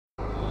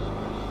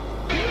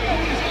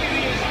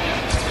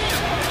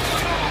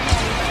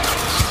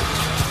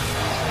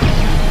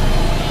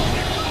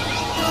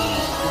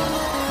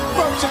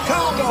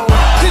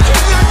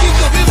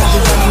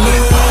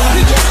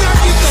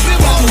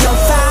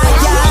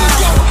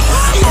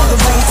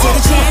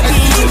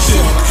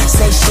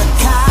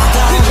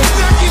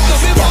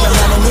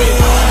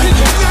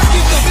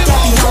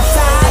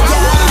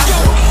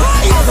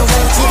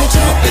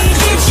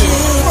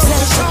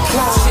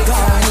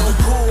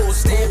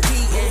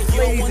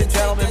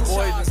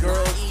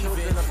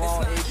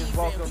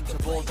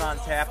on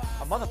Tap,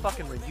 a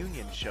motherfucking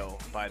reunion show,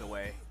 by the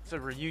way. It's a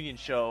reunion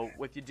show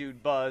with your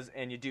dude Buzz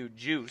and your dude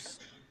Juice.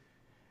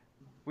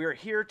 We are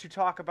here to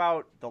talk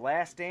about The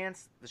Last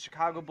Dance, the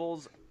Chicago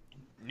Bulls'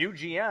 new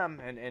GM,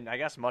 and I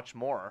guess much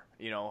more.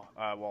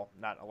 Well,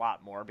 not a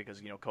lot more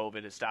because,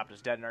 COVID has stopped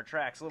us dead in our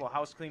tracks. A little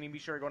house cleaning. Be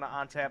sure to go to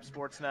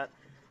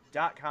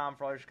ontapsportsnet.com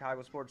for all your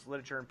Chicago sports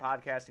literature and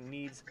podcasting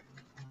needs.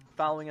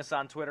 Following us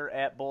on Twitter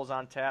at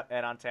BullsOnTap,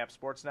 at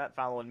OnTapSportsNet.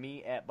 Following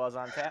me at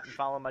BuzzOnTap. And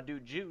following my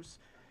dude Juice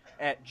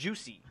at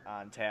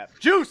JuicyOnTap.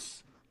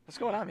 Juice! What's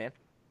going on, man?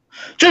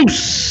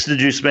 Juice! The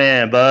Juice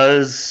Man,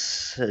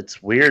 Buzz.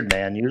 It's weird,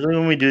 man. Usually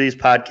when we do these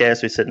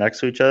podcasts, we sit next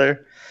to each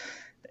other.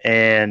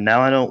 And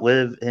now I don't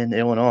live in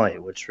Illinois,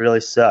 which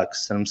really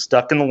sucks. And I'm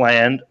stuck in the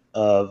land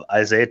of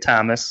Isaiah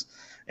Thomas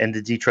and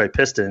the Detroit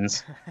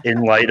Pistons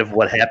in light of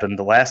what happened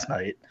the last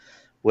night,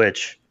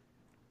 which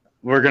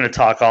we're going to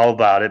talk all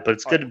about it. But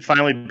it's good to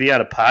finally be on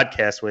a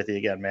podcast with you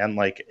again, man.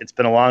 Like, it's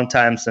been a long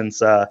time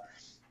since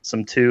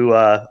some two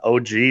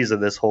OGs of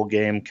this whole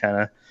game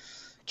kind of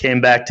came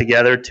back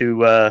together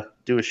to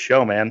do a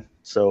show, man.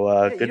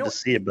 So good to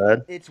see you,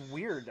 bud. It's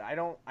weird. I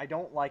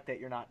don't like that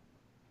you're not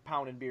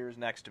pounding beers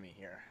next to me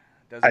here.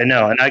 I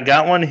know, and I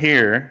got one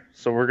here,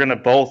 so we're gonna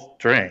both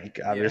drink.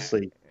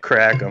 Obviously,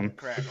 crack them.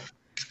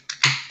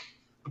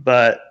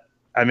 But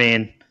I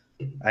mean,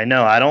 I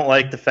know I don't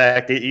like the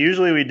fact that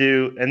usually we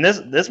do, and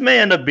this may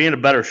end up being a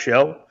better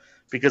show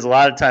because a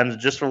lot of times,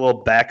 just for a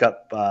little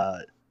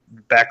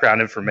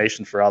background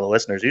information for all the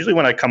listeners. Usually,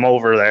 when I come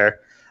over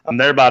there, I'm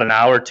there about an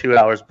hour, 2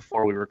 hours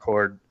before we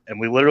record, and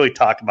we literally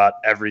talk about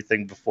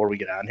everything before we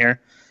get on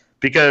here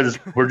because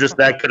we're just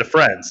that good of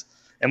friends.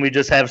 And we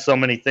just have so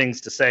many things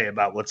to say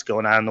about what's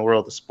going on in the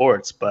world of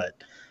sports.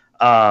 But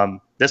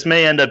this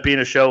may end up being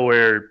a show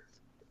where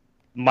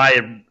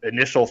my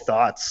initial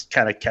thoughts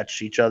kind of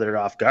catch each other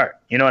off guard.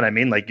 You know what I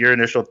mean? Like your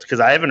initial – because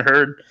I haven't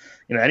heard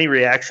any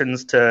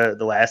reactions to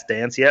The Last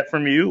Dance yet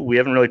from you. We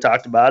haven't really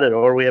talked about it,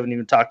 or we haven't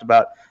even talked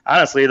about,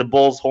 honestly, the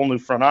Bulls' whole new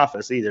front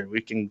office either.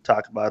 We can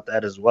talk about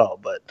that as well.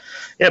 But,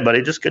 yeah,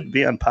 buddy, just good to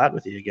be on pod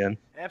with you again.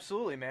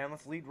 Absolutely, man.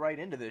 Let's lead right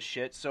into this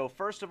shit. So,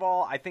 first of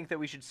all, I think that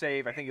we should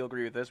save – I think you'll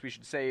agree with this. We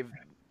should save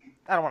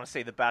 – I don't want to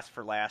say the best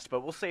for last,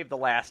 but we'll save The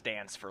Last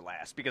Dance for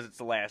last because it's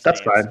The Last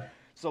Dance. That's fine.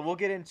 So we'll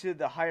get into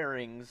the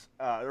hirings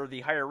or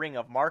the hiring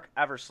of Mark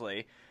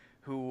Eversley,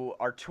 who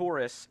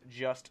Arturis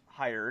just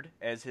hired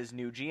as his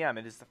new GM.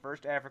 It is the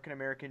first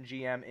African-American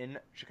GM in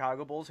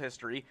Chicago Bulls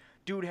history.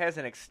 Dude has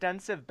an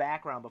extensive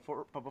background.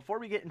 But before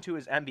we get into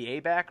his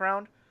NBA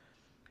background,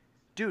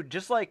 dude,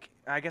 just like,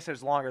 I guess it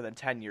was longer than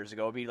 10 years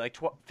ago. It'd be like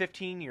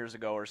 15 years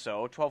ago or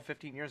so, 12,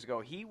 15 years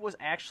ago. He was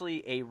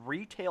actually a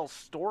retail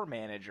store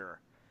manager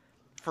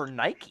for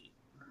Nike.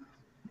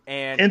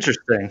 And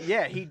interesting.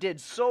 Yeah, he did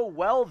so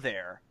well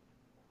there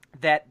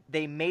that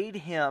they made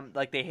him,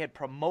 like they had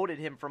promoted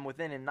him from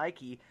within in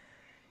Nike.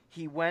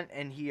 He went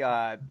and he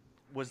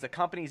was the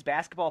company's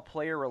basketball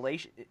player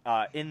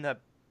in the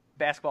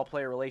basketball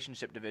player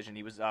relationship division.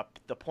 He was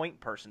the point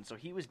person, so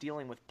he was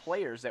dealing with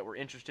players that were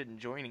interested in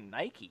joining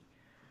Nike.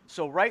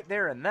 So right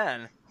there and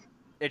then,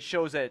 it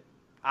shows that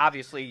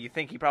obviously you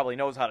think he probably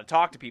knows how to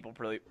talk to people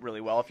really,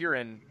 really well. If you're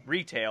in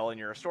retail and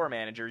you're a store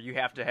manager, you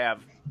have to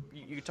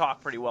you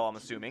talk pretty well, I'm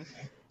assuming.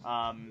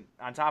 On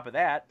top of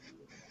that,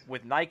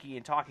 with Nike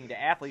and talking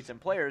to athletes and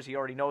players, he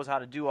already knows how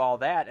to do all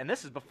that. And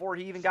this is before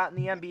he even got in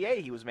the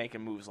NBA. He was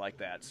making moves like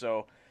that.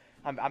 So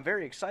I'm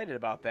very excited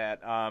about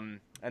that.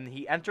 And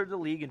he entered the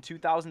league in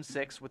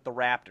 2006 with the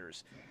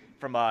Raptors.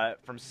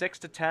 From 6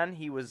 to 10,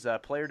 he was a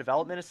player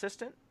development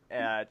assistant.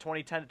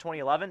 2010 to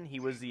 2011, he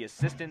was the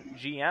assistant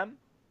GM.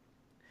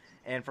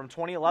 And from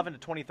 2011 to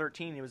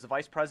 2013, he was the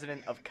vice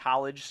president of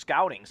college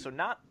scouting. So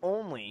not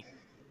only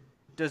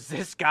does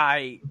this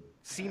guy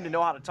seem to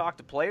know how to talk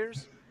to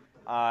players,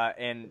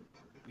 and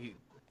he's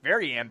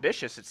very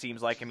ambitious, it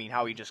seems like. I mean,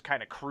 how he just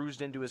kind of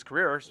cruised into his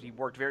career. So he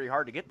worked very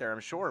hard to get there,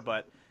 I'm sure.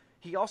 But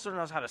he also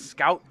knows how to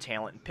scout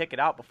talent and pick it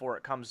out before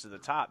it comes to the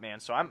top, man.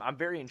 So I'm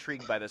very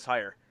intrigued by this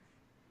hire.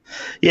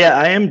 Yeah,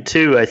 I am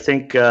too. I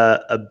think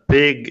a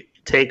big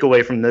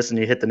takeaway from this, and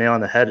you hit the nail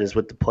on the head, is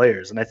with the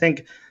players. And I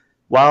think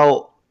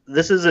while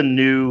this is a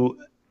new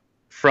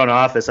front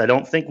office, I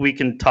don't think we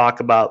can talk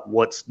about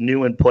what's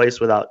new in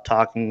place without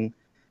talking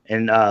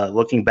and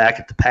looking back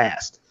at the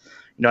past.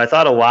 I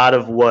thought a lot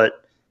of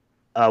what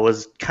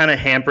was kind of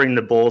hampering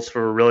the Bulls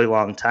for a really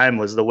long time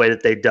was the way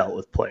that they dealt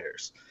with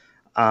players.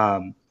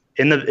 In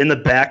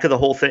the back of the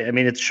whole thing, I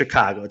mean, it's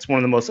Chicago. It's one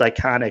of the most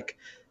iconic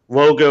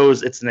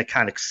logos. It's an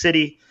iconic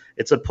city.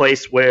 It's a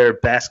place where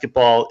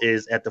basketball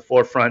is at the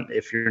forefront.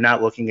 If you're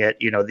not looking at,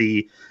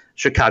 the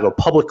Chicago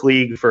Public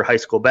League for high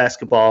school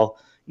basketball,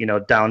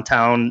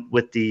 downtown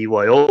with the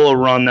Loyola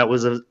run that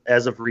was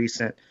as of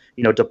recent.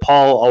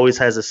 DePaul always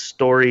has a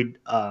storied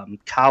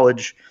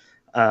college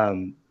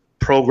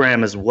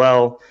program as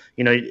well.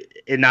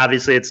 And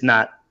obviously it's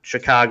not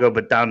Chicago,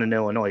 but down in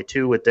Illinois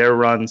too with their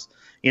runs.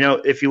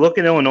 If you look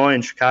at Illinois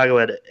and Chicago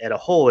at a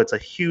whole, it's a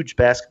huge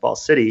basketball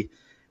city.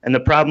 And the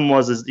problem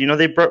was we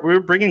were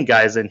bringing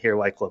guys in here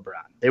like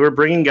LeBron. They were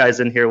bringing guys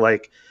in here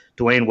like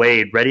Dwayne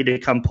Wade, ready to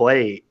come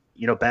play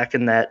back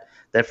in that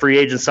free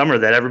agent summer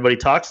that everybody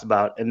talks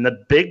about. And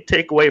the big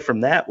takeaway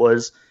from that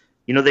was,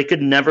 they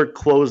could never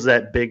close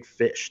that big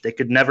fish. They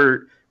could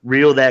never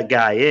reel that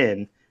guy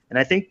in. And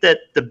I think that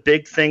the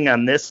big thing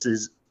on this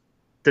is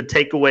the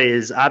takeaway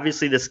is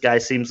obviously this guy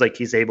seems like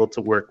he's able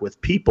to work with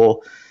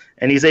people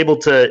and he's able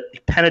to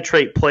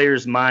penetrate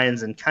players'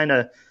 minds and kind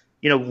of,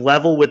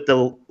 level with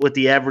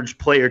the average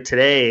player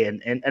today.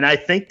 And I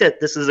think that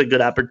this is a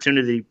good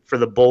opportunity for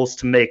the Bulls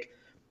to make,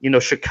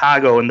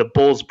 Chicago and the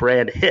Bulls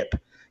brand hip.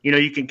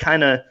 You can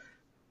kind of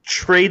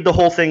trade the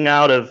whole thing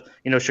out of,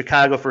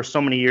 Chicago for so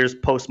many years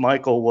post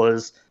Michael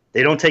was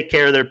they don't take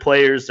care of their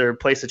players. They're a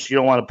place that you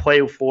don't want to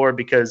play for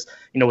because,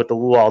 with the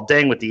Luol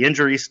Deng, with the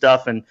injury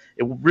stuff, and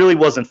it really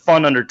wasn't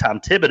fun under Tom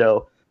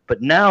Thibodeau.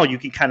 But now you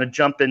can kind of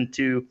jump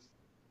into,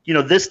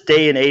 this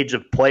day and age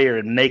of player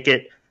and make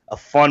it a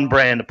fun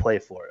brand to play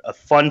for, a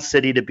fun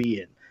city to be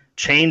in,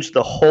 change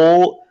the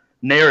whole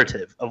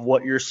narrative of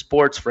what your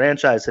sports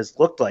franchise has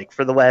looked like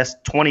for the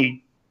last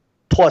 20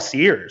 plus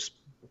years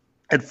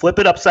and flip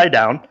it upside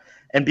down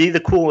and be the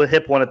cool and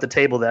hip one at the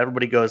table that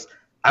everybody goes,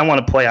 I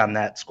want to play on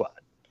that squad.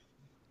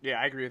 Yeah,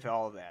 I agree with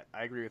all of that.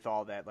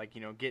 Like,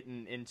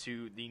 getting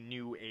into the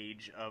new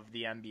age of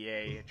the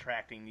NBA,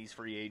 attracting these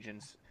free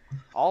agents,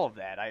 all of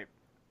that. I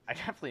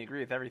definitely agree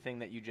with everything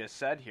that you just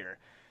said here.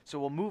 So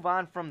we'll move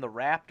on from the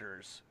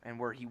Raptors and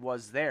where he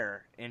was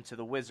there into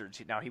the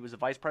Wizards. Now, he was the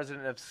vice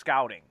president of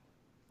scouting.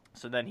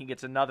 So then he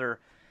gets another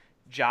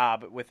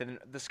job within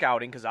the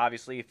scouting because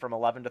obviously from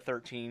 11 to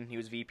 13 he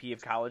was VP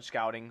of college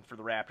scouting for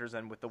the Raptors,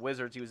 and with the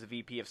Wizards he was the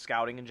VP of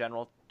scouting in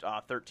general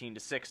 13 to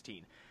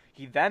 16.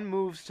 He then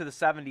moves to the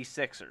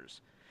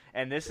 76ers,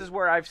 and this is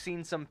where I've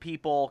seen some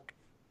people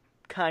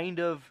kind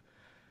of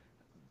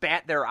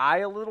bat their eye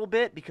a little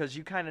bit because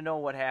you kind of know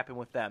what happened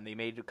with them. They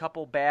made a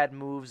couple bad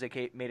moves,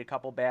 they made a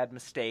couple bad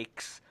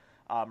mistakes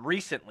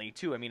recently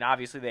too. I mean,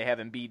 obviously they have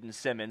Embiid and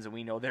Simmons, and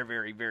we know they're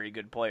very, very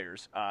good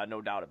players,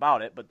 no doubt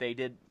about it, but they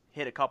did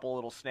hit a couple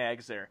little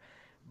snags there.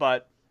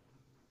 But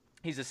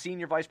he's a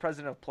senior vice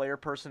president of player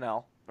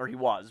personnel, or he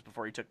was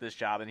before he took this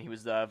job, and he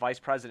was the vice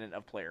president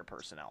of player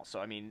personnel.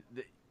 So, I mean,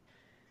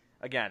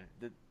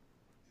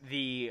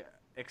 the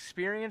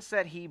experience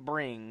that he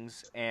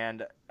brings,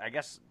 and I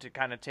guess to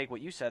kind of take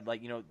what you said,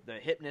 like, the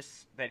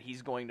hipness that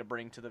he's going to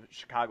bring to the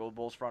Chicago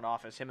Bulls front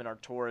office, him and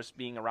Arturas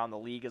being around the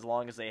league as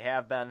long as they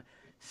have been,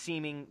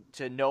 seeming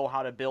to know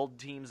how to build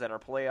teams that are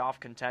playoff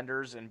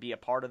contenders and be a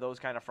part of those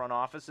kind of front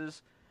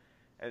offices,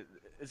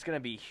 it's going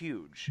to be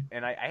huge.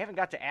 And I haven't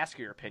got to ask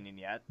your opinion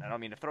yet. I don't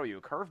mean to throw you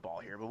a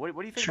curveball here, but what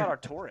do you think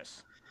about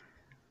Arturas?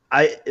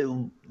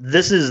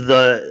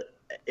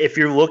 If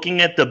you're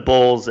looking at the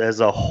Bulls as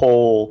a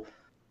whole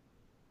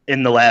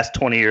in the last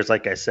 20 years,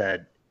 like I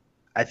said,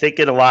 I think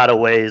in a lot of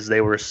ways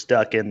they were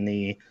stuck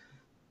in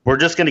we're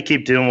just going to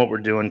keep doing what we're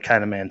doing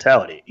kind of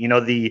mentality.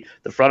 The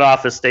front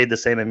office stayed the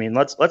same. I mean,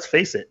 let's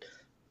face it.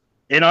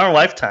 In our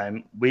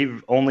lifetime,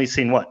 we've only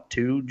seen,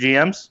 2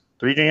 GMs,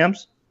 3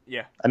 GMs?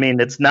 Yeah. I mean,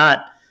 it's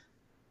not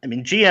 – I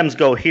mean, GMs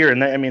go here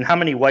and there. I mean, how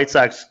many White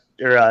Sox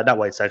 – or not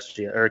White Sox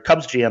or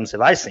Cubs GMs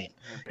have I seen?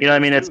 I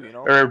mean, it's –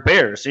 or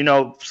Bears,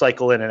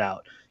 cycle in and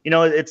out.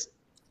 It's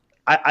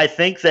 – I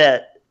think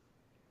that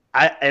 –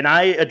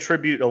 I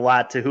attribute a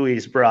lot to who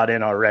he's brought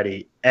in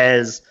already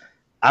as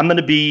I'm going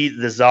to be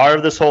the czar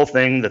of this whole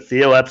thing, the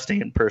Theo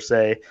Epstein per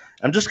se.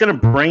 I'm just going to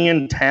bring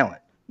in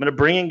talent. I'm going to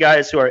bring in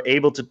guys who are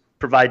able to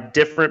provide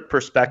different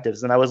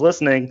perspectives. And I was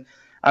listening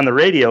on the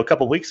radio a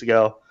couple weeks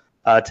ago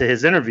to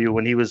his interview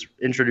when he was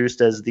introduced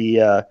as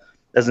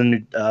a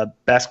new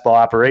basketball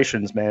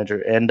operations manager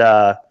and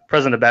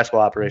president of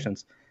basketball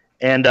operations.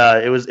 And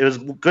it was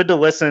good to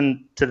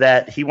listen to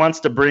that. He wants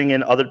to bring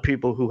in other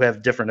people who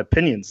have different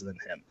opinions than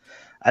him.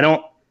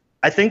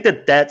 I think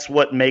that that's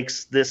what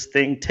makes this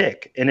thing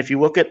tick. And if you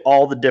look at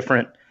all the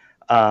different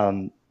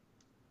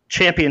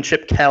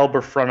championship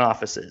caliber front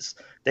offices,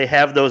 they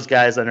have those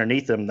guys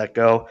underneath them that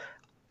go,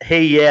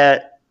 hey, yeah,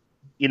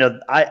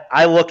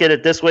 I look at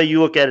it this way, you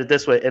look at it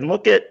this way. And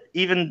look at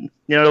even,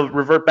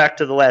 revert back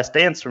to the Last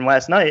Dance from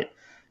last night.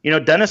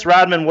 Dennis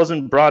Rodman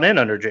wasn't brought in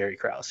under Jerry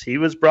Krause. He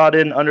was brought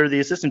in under the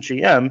assistant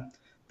GM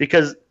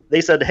because they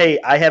said, hey,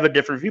 I have a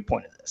different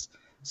viewpoint of this.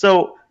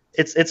 So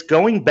it's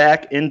going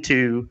back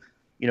into,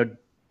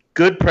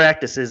 good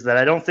practices that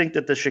I don't think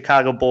that the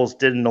Chicago Bulls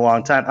did in a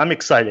long time. I'm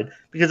excited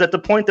because at the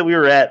point that we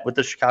were at with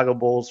the Chicago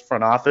Bulls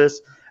front office,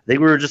 I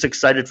think we were just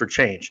excited for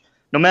change.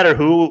 No matter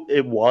who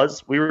it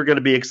was, we were going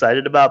to be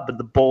excited about, but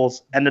the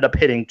Bulls ended up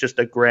hitting just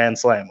a grand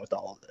slam with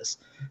all of this.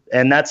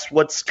 And that's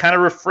what's kind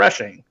of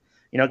refreshing,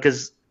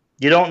 because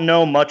you don't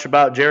know much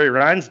about Jerry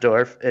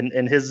Reinsdorf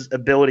and his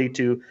ability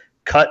to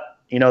cut,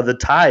 the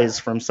ties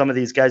from some of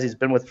these guys he's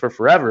been with for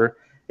forever.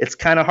 It's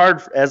kind of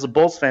hard as a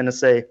Bulls fan to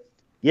say,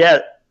 yeah,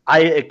 I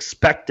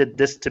expected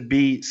this to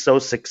be so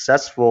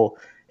successful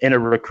in a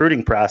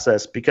recruiting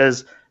process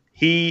because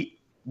he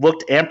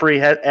looked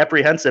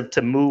apprehensive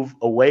to move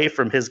away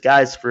from his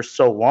guys for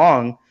so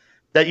long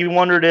that you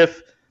wondered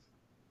if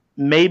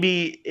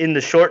maybe in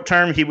the short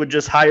term he would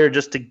just hire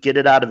just to get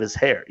it out of his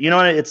hair.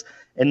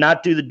 And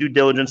not do the due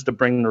diligence to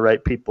bring the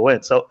right people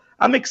in. So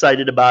I'm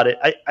excited about it.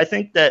 I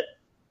think that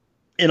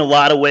in a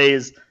lot of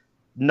ways,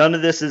 none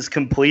of this is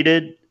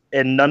completed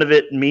and none of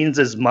it means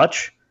as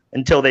much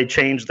until they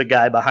change the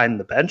guy behind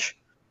the bench.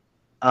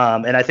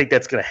 And I think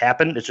that's going to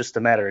happen. It's just a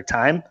matter of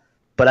time.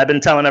 But I've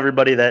been telling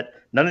everybody that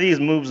none of these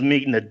moves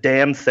mean a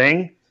damn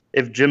thing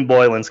if Jim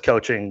Boylen's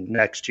coaching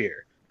next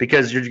year,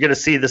 because you're going to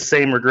see the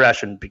same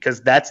regression,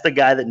 because that's the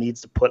guy that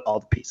needs to put all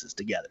the pieces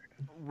together.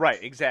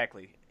 Right,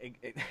 exactly.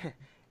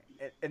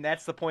 And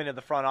that's the point of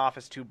the front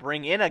office, to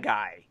bring in a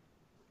guy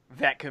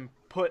that can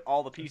put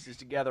all the pieces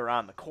together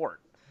on the court.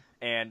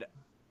 And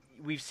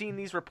we've seen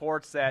these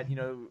reports that,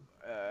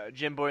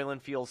 Jim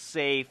Boylen feels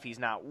safe. He's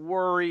not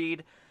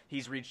worried.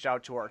 He's reached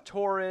out to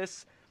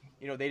Arturas.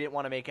 They didn't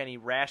want to make any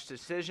rash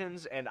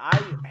decisions, and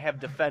I have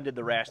defended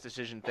the rash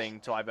decision thing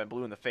until I've been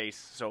blue in the face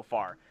so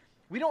far.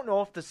 We don't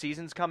know if the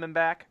season's coming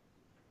back.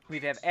 We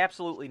have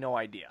absolutely no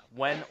idea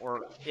when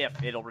or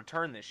if it'll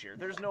return this year.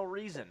 There's no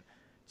reason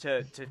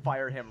to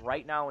fire him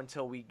right now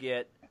until we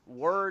get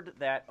word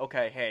that,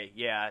 okay, hey,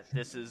 yeah,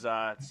 this is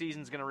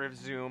season's going to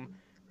resume.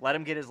 Let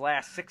him get his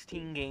last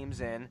 16 games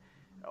in,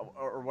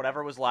 or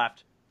whatever was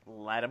left.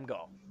 Let him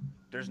go.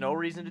 There's no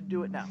reason to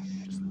do it now.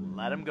 Just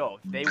let him go.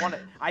 If they want to,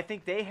 I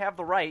think they have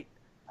the right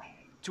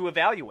to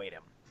evaluate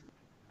him.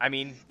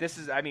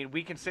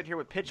 We can sit here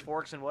with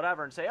pitchforks and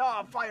whatever and say,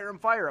 oh, fire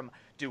him.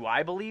 Do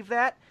I believe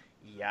that?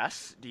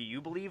 Yes. Do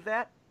you believe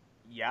that?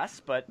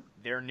 Yes, but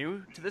they're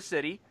new to the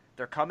city.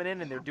 They're coming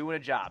in and they're doing a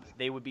job.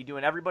 They would be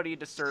doing everybody a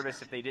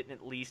disservice if they didn't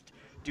at least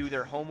do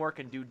their homework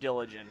and due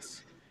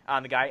diligence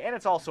on the guy. And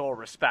it's also a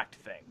respect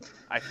thing,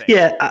 I think.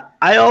 Yeah,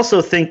 I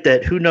also think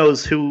that who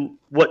knows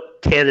what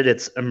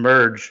candidates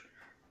emerge,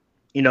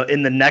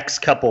 in the next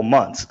couple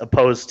months,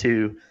 opposed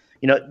to,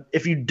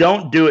 if you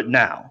don't do it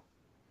now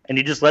and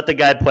you just let the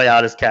guy play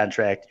out his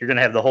contract, you're going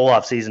to have the whole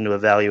offseason to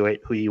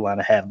evaluate who you want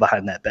to have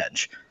behind that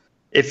bench.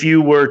 If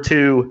you were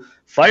to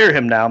fire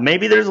him now,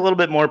 maybe there's a little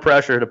bit more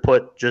pressure to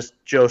put just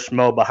Joe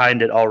Schmo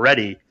behind it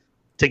already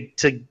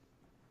to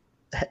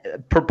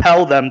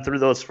propel them through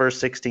those first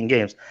 16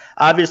 games.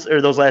 Obviously,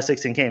 or those last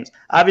 16 games.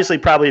 Obviously,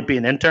 probably be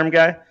an interim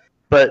guy,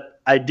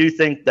 but I do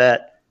think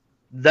that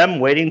them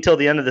waiting till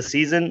the end of the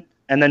season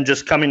and then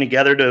just coming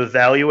together to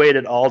evaluate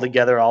it all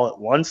together all at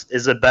once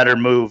is a better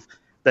move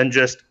than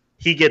just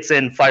he gets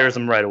in, fires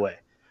him right away.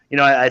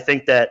 I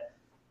think that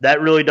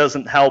really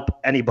doesn't help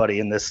anybody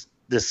in this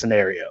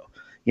scenario.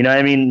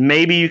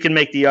 Maybe you can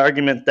make the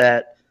argument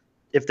that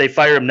if they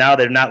fire him now,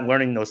 they're not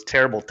learning those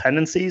terrible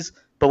tendencies.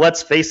 But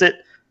let's face it,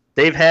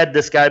 they've had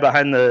this guy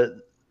behind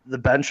the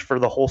bench for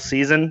the whole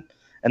season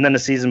and then the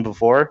season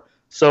before.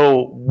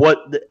 So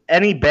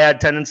any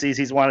bad tendencies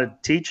he's wanted to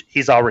teach,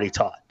 he's already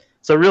taught.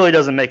 So it really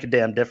doesn't make a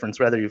damn difference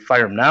whether you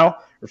fire him now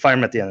or fire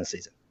him at the end of the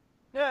season.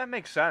 Yeah, it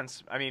makes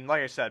sense.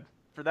 Like I said,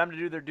 for them to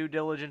do their due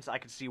diligence, I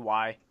could see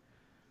why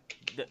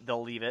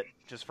they'll leave it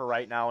just for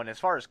right now. And as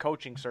far as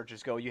coaching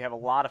searches go, you have a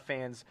lot of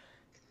fans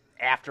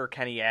after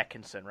Kenny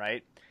Atkinson,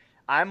 right?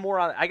 I'm more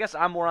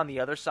on the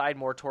other side,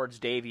 more towards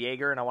Dave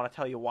Yeager, and I want to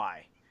tell you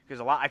why.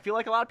 Because I feel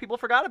like a lot of people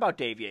forgot about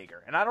Dave Yeager,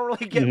 and I don't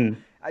really get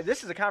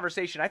this is a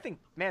conversation. I think,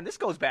 man, this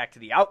goes back to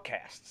the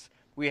Outcasts.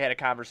 We had a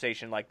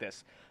conversation like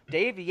this.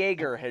 Dave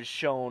Yeager has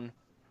shown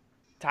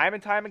time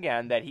and time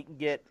again that he can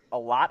get a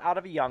lot out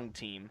of a young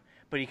team,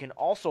 but he can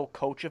also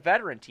coach a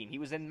veteran team. He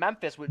was in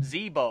Memphis with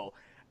Zebo,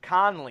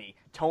 Conley,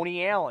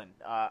 Tony Allen,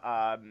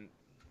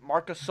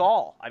 Marc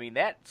Gasol.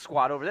 That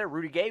squad over there,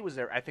 Rudy Gay was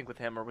there, I think, with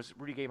him, or was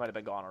Rudy Gay might have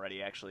been gone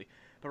already, actually.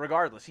 But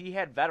regardless, he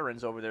had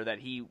veterans over there that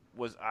he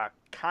was a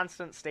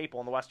constant staple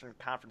in the Western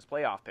Conference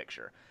playoff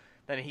picture.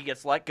 Then he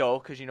gets let go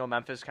because,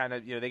 Memphis kind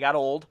of, they got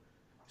old,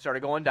 started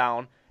going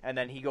down, and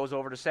then he goes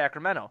over to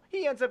Sacramento.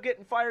 He ends up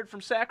getting fired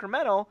from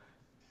Sacramento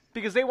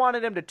because they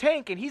wanted him to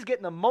tank, and he's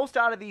getting the most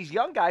out of these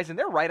young guys, and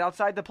they're right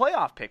outside the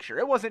playoff picture.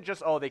 It wasn't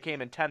just, they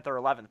came in 10th or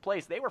 11th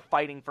place. They were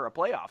fighting for a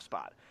playoff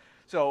spot.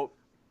 So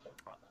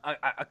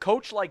a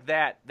coach like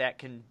that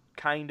can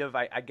kind of,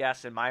 I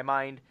guess, in my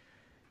mind,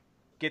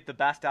 get the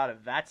best out of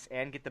vets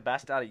and get the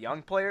best out of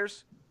young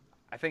players,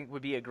 I think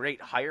would be a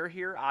great hire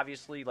here.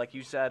 Obviously, like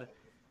you said,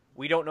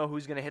 we don't know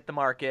who's going to hit the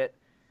market.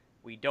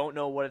 We don't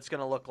know what it's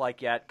going to look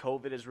like yet.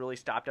 COVID has really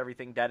stopped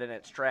everything dead in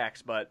its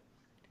tracks, but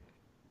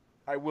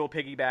I will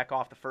piggyback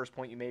off the first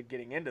point you made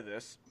getting into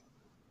this.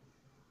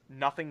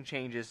 Nothing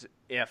changes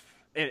if,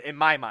 in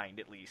my mind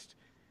at least,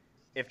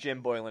 if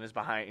Jim Boylen is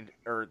behind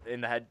or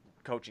in the head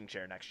coaching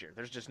chair next year.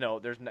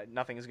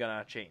 Nothing is going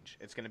to change.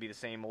 It's going to be the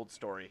same old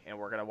story, and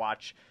we're going to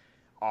watch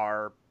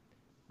our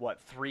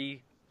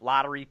 3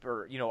 lottery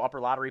or upper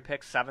lottery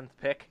picks, 7th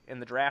pick in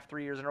the draft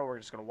 3 years in a row. We're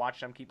just going to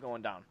watch them keep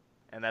going down,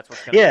 and that's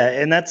what's going to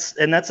happen. and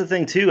that's the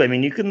thing too.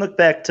 You can look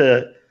back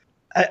to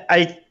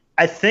I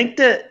think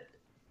that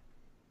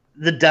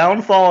the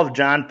downfall of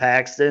John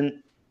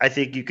Paxson, I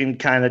think you can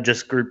kind of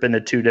just group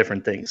into 2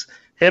 different things: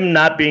 him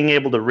not being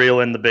able to reel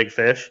in the big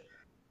fish,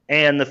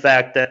 and the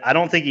fact that I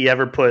don't think he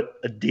ever put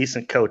a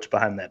decent coach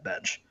behind that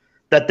bench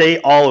that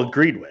they all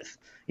agreed with.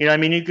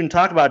 You can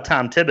talk about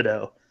Tom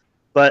Thibodeau,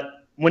 but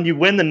when you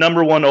win the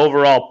number 1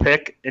 overall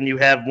pick and you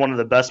have one of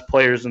the best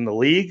players in the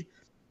league,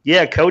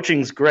 yeah,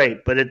 coaching's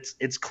great, but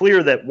it's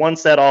clear that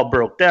once that all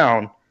broke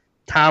down,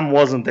 Tom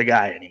wasn't the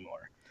guy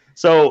anymore.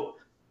 So,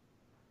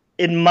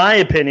 in my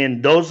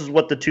opinion, those is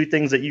what the two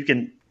things that you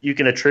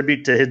can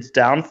attribute to his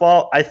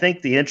downfall. I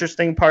think the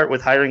interesting part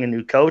with hiring a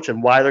new coach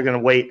and why they're going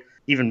to wait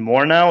even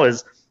more now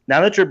is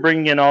now that you're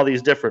bringing in all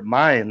these different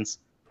minds,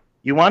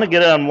 you want to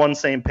get it on one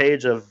same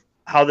page of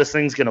how this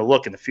thing's going to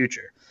look in the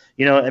future.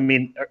 You know, I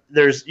mean,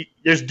 there's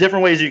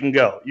different ways you can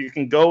go. You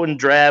can go and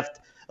draft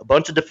a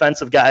bunch of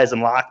defensive guys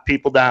and lock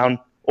people down,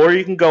 or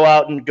you can go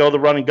out and go the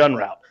run and gun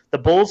route. The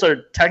Bulls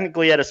are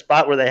technically at a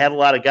spot where they have a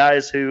lot of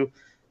guys who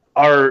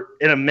are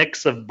in a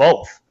mix of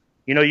both.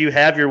 You know, you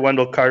have your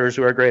Wendell Carters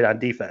who are great on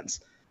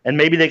defense, and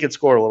maybe they could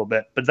score a little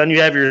bit. But then you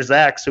have your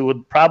Zachs who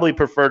would probably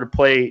prefer to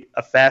play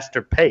a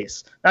faster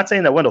pace. Not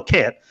saying that Wendell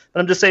can't, but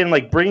I'm just saying,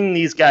 like, bringing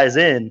these guys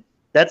in,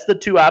 that's the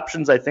two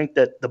options I think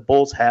that the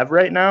Bulls have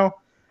right now.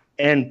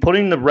 And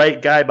putting the right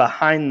guy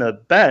behind the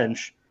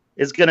bench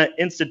is going to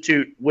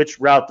institute which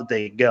route that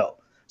they go.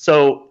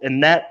 So,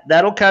 and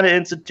that'll kind of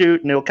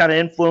institute and it'll kind of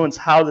influence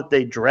how that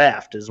they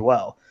draft as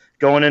well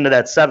going into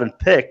that 7th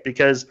pick,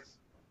 because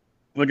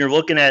when you're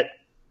looking at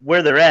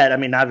where they're at, I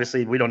mean,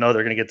 obviously we don't know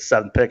they're going to get the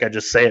 7th pick. I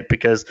just say it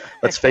because,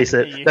 let's face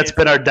it, that's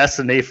been our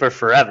destiny for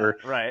forever.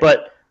 Right.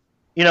 But,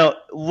 you know,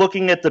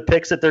 looking at the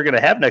picks that they're going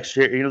to have next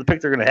year, you know, the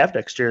pick they're going to have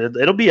next year,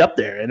 it'll be up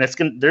there. And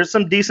there's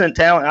some decent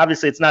talent.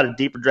 Obviously, it's not a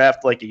deeper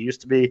draft like it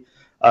used to be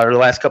or the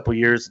last couple of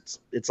years.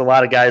 It's a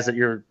lot of guys that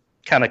you're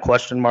kind of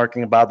question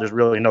marking about. There's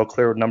really no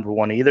clear number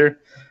one either.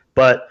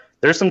 But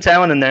there's some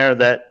talent in there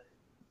that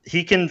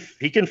he can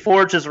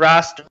forge his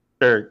roster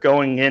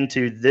going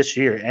into this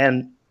year.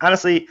 And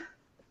honestly,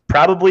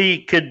 probably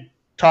could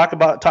talk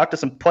to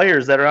some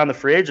players that are on the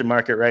free agent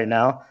market right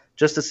now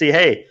just to see,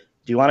 hey,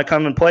 do you want to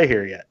come and play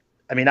here yet?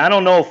 I mean, I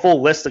don't know a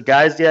full list of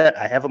guys yet.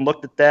 I haven't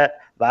looked at that.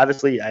 But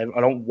obviously, I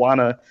don't want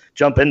to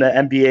jump into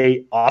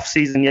NBA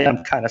offseason yet.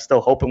 I'm kind of still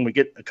hoping we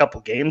get a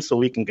couple games so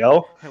we can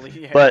go.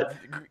 Yeah, but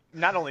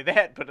not only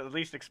that, but at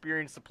least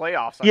experience the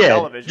playoffs on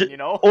television, you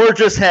know? Or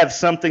just have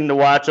something to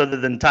watch other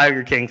than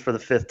Tiger King for the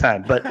 5th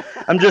time. But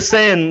I'm just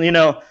saying, you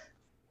know,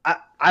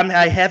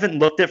 I haven't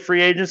looked at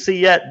free agency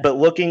yet, but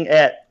looking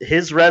at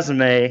his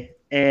resume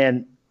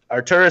and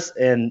Arturas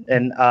and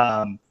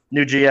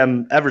new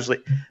GM Eversley,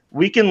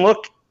 we can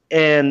look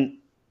and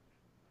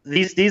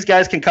these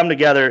guys can come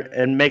together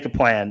and make a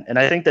plan. And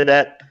I think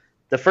that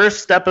the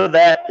first step of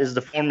that is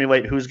to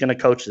formulate who's going to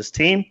coach this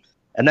team.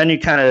 And then you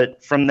kind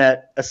of, from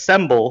that,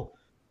 assemble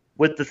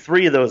with the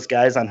 3 of those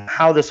guys on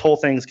how this whole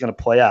thing is going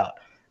to play out.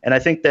 And I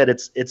think that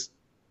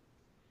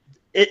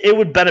it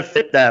would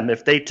benefit them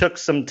if they took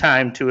some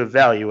time to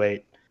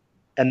evaluate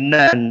and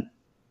then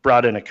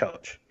brought in a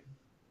coach.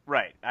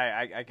 Right.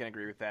 I can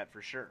agree with that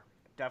for sure.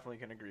 Definitely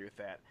can agree with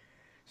that.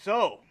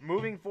 So,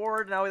 moving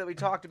forward, now that we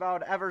talked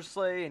about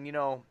Eversley, and, you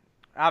know,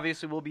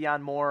 obviously we'll be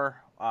on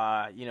more,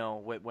 you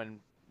know, when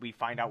we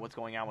find out what's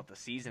going on with the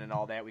season and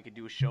all that. We could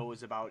do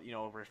shows about, you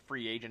know,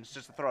 free agents,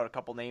 just to throw out a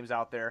couple names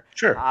out there.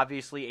 Sure.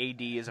 Obviously,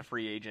 AD is a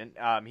free agent.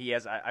 He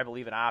has, I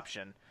believe, an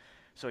option.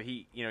 So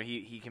he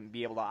can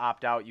be able to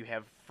opt out. You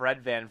have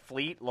Fred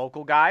VanVleet,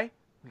 local guy.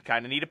 We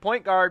kind of need a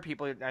point guard.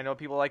 I know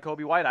people like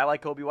Kobe White. I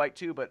like Kobe White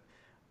too, but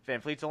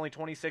VanVleet's only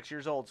 26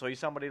 years old, so he's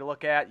somebody to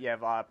look at. You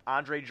have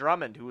Andre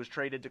Drummond, who was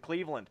traded to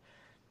Cleveland.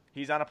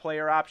 He's on a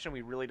player option.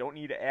 We really don't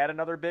need to add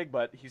another big,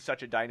 but he's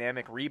such a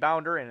dynamic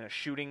rebounder and a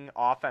shooting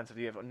offense. If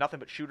you have nothing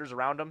but shooters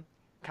around him,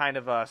 kind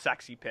of a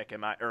sexy pick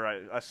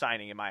a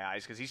signing in my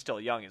eyes, because he's still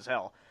young as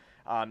hell.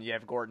 You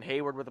have Gordon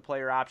Hayward with a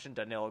player option,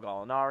 Danilo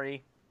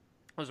Gallinari.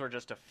 Those were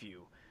just a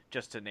few,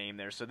 just to name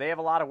there. So they have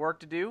a lot of work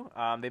to do.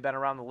 They've been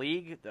around the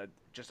league,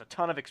 just a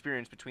ton of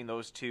experience between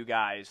those two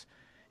guys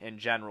in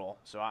general.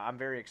 So I'm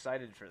very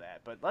excited for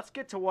that. But let's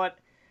get to what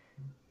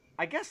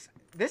I guess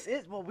this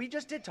is. Well, we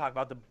just did talk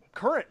about the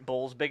current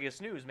Bulls'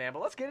 biggest news, man.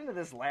 But let's get into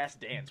this Last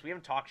Dance. We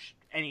haven't talked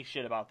any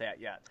shit about that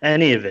yet.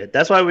 Any of it.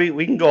 That's why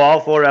we can go all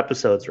 4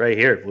 episodes right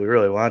here if we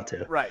really want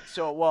to. Right.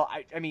 So, well,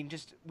 I mean,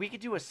 just we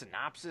could do a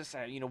synopsis,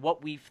 you know,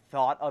 what we've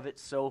thought of it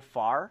so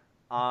far.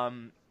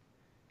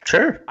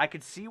 Sure. I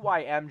could see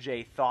why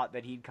MJ thought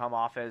that he'd come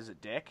off as a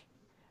dick,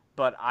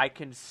 but I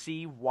can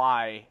see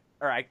why,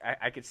 or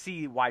I could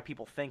see why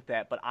people think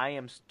that, but I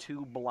am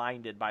too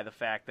blinded by the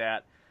fact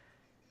that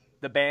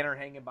the banner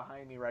hanging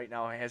behind me right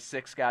now has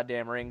 6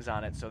 goddamn rings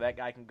on it, so that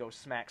guy can go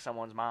smack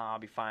someone's mom. I'll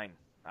be fine.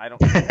 I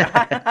don't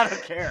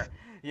care.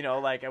 You know,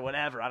 like,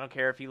 whatever. I don't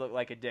care if he looked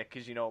like a dick,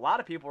 because, you know, a lot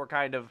of people were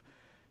kind of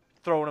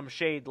throwing him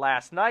shade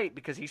last night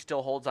because he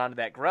still holds on to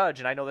that grudge,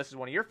 and I know this is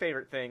one of your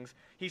favorite things.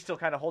 He still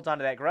kind of holds on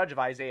to that grudge of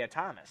Isaiah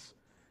Thomas.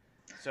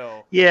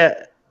 So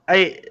yeah,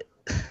 I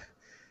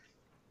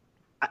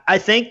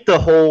think the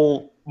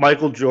whole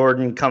Michael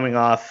Jordan coming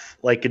off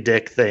like a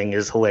dick thing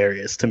is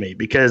hilarious to me,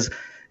 because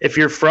if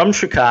you're from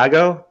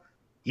Chicago,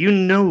 you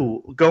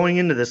know going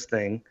into this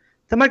thing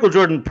that Michael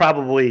Jordan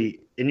probably,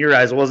 in your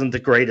eyes, wasn't the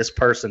greatest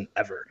person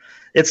ever.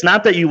 It's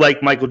not that you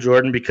like Michael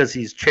Jordan because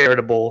he's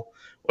charitable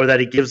or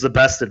that he gives the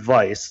best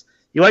advice.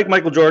 You like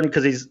Michael Jordan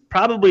because he's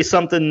probably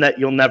something that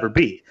you'll never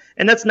be.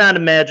 And that's not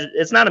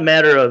it's not a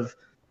matter of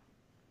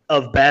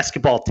of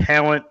basketball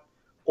talent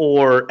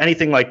or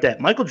anything like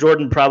that. Michael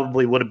Jordan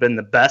probably would have been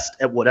the best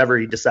at whatever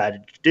he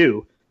decided to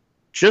do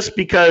just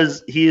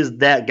because he is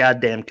that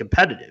goddamn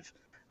competitive.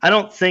 I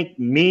don't think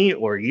me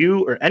or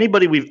you or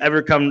anybody we've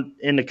ever come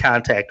into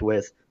contact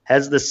with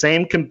has the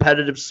same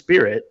competitive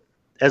spirit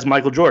as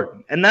Michael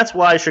Jordan. And that's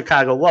why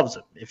Chicago loves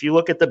him. If you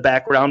look at the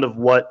background of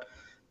what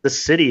the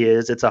city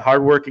is, it's a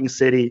hardworking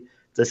city.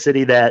 It's a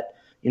city that,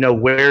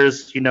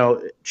 wears,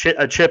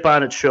 a chip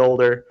on its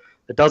shoulder,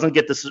 that doesn't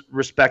get the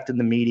respect in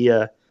the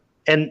media.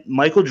 And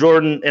Michael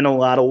Jordan, in a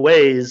lot of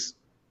ways,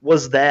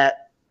 was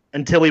that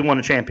until he won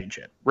a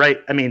championship, right?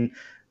 I mean,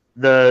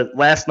 the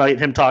last night,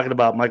 him talking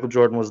about Michael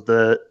Jordan was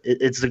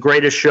it's the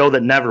greatest show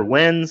that never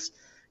wins.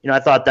 I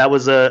thought that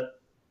was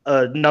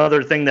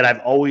another thing that I've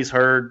always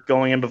heard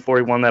going in before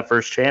he won that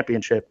first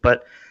championship.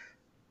 But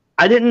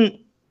I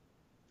didn't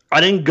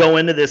go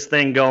into this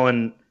thing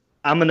going,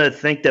 I'm going to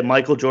think that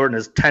Michael Jordan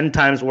is 10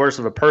 times worse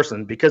of a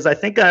person, because I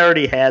think I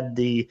already had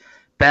the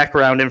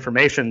background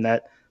information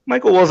that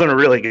Michael wasn't a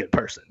really good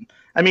person.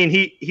 I mean,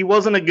 he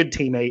wasn't a good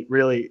teammate,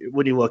 really,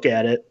 when you look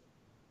at it.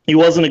 He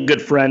wasn't a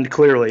good friend,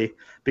 clearly,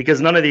 because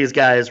none of these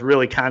guys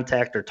really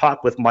contact or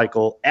talk with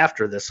Michael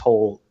after this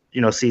whole,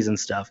 season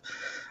stuff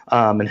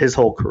and his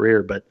whole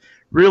career. But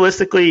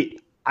realistically,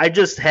 I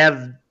just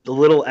have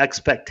little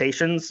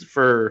expectations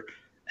for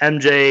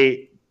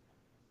MJ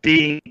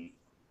being,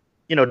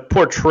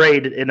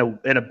 portrayed in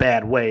a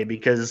bad way,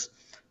 because,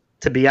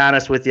 to be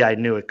honest with you, I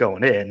knew it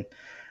going in.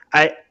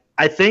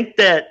 I think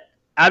that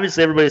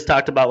obviously everybody's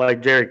talked about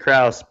like Jerry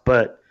Krause,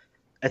 but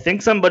I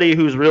think somebody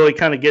who's really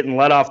kind of getting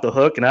let off the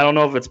hook, and I don't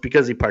know if it's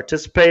because he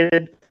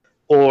participated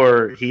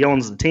or he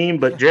owns the team,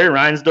 but Jerry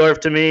Reinsdorf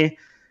to me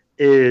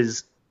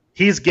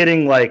he's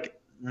getting like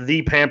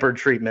the pampered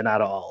treatment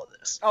out of all of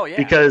this. Oh, yeah.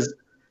 Because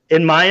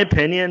in my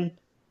opinion,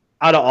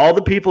 out of all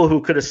the people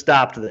who could have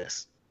stopped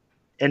this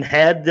and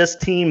had this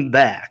team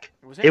back,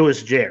 it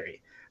was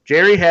Jerry.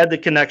 Jerry had the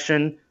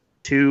connection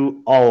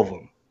to all of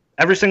them,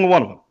 every single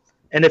one of them.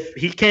 And if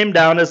he came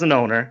down as an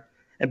owner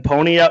and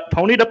ponied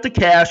up the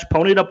cash,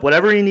 ponied up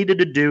whatever he needed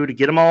to do to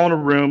get them all in a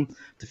room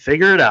to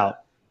figure it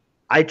out,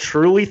 I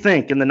truly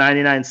think in the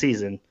 99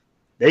 season,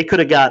 they could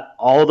have got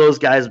all those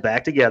guys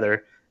back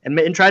together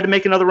and tried to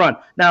make another run.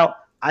 Now,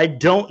 I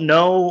don't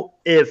know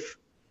if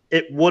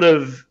it would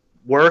have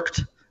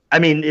worked. I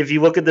mean, if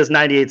you look at this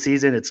 98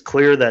 season, it's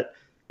clear that,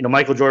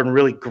 Michael Jordan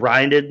really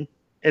grinded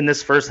in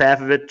this first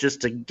half of it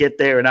just to get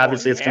there, and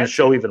obviously it's going to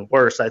show even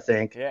worse, I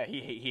think. Yeah,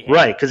 he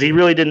right, because he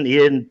really didn't. He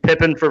didn't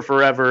Pippen for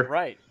forever.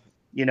 Right.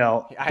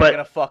 But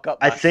gonna fuck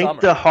up my I think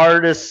summer. the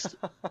hardest.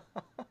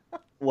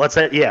 What's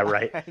that? Yeah,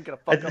 right. I ain't gonna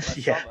fuck up my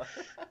summer.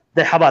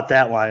 How about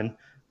that line?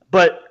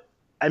 But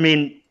I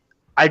mean,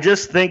 I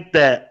just think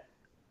that,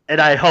 and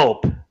I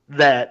hope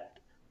that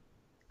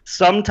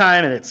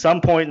sometime and at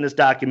some point in this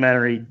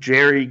documentary,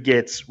 Jerry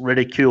gets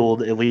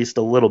ridiculed at least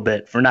a little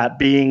bit for not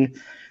being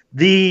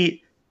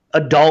the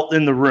adult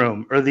in the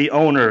room or the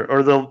owner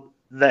or the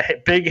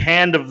big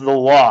hand of the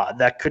law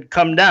that could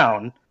come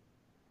down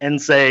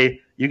and say,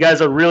 you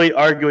guys are really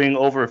arguing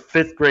over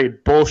fifth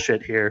grade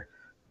bullshit here.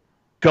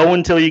 Go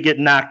until you get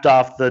knocked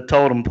off the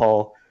totem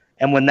pole.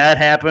 And when that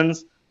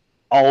happens,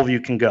 all of you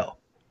can go.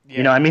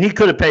 Yeah. He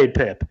could have paid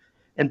Pip.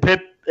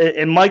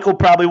 And Michael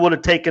probably would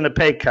have taken a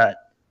pay cut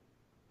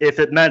if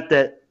it meant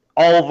that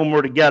all of them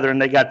were together and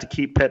they got to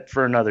keep Pip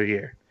for another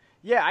year.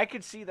 Yeah, I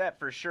could see that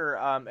for sure.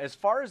 As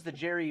far as the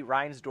Jerry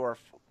Reinsdorf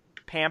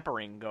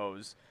pampering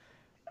goes,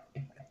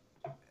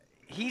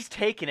 he's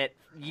taken it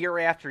year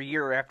after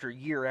year after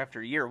year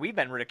after year. We've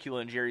been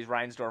ridiculing Jerry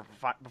Reinsdorf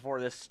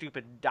before this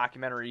stupid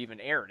documentary even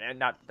aired.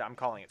 And I'm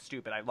calling it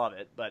stupid. I love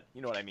it, but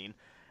you know what I mean.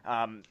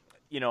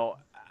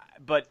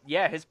 But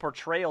yeah, his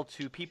portrayal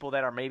to people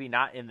that are maybe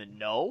not in the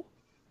know.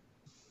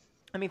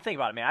 I mean, think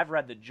about it, man. I've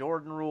read the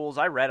Jordan Rules.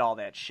 I read all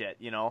that shit,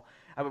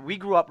 we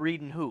grew up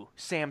reading who?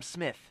 Sam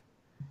Smith.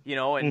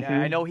 And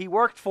I know he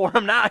worked for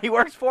him now. He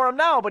works for him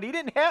now, but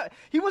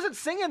he wasn't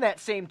singing that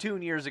same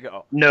tune years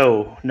ago.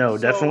 No,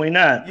 definitely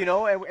not.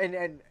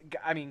 And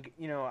I mean,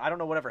 I don't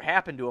know whatever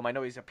happened to him. I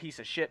know he's a piece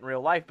of shit in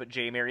real life, but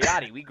Jay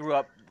Mariotti, we grew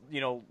up,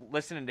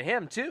 listening to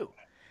him too.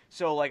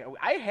 So like,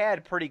 I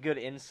had pretty good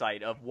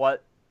insight of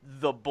what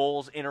the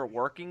Bulls' inner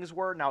workings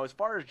were. Now, as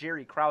far as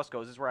Jerry Krause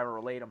goes, this is where I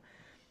relate him.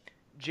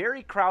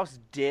 Jerry Krause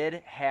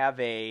did have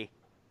a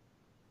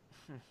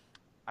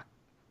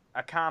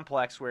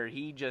complex where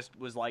he just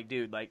was like,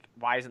 dude, like,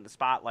 why isn't the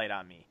spotlight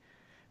on me?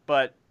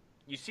 But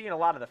you see in a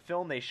lot of the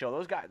film they show,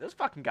 those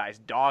fucking guys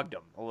dogged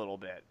him a little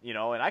bit,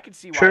 and I could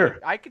see why. Sure.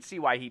 I could see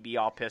why he'd be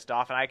all pissed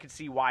off, and I could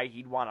see why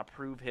he'd want to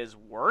prove his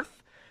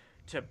worth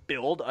to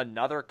build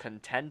another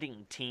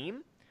contending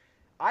team.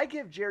 I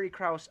give Jerry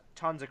Krause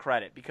tons of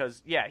credit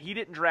because, yeah, he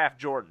didn't draft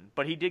Jordan,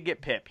 but he did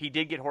get Pip. He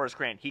did get Horace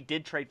Grant. He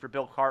did trade for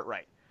Bill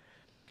Cartwright.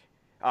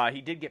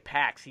 He did get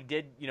Pax. He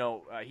did,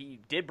 he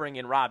did bring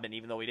in Rodman,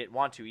 even though he didn't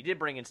want to. He did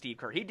bring in Steve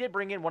Kerr. He did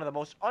bring in one of the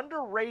most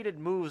underrated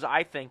moves,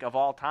 I think, of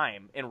all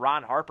time in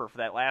Ron Harper for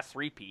that last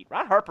three-peat.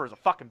 Ron Harper is a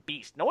fucking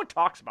beast. No one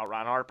talks about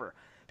Ron Harper.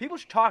 People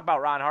should talk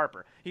about Ron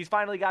Harper. He's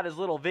finally got his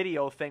little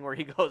video thing where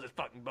he goes, it's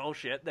fucking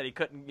bullshit that he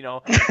couldn't,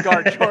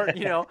 guard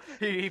Jordan.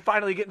 He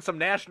finally getting some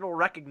national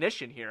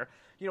recognition here.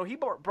 He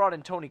brought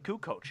in Tony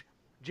Kukoc.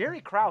 Jerry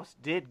Krause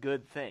did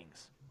good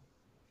things.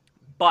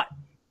 But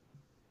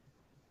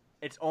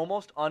it's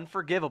almost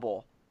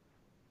unforgivable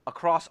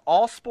across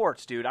all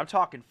sports, dude. I'm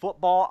talking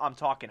football, I'm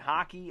talking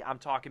hockey, I'm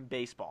talking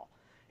baseball.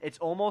 It's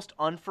almost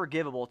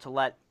unforgivable to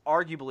let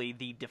arguably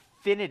the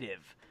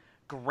definitive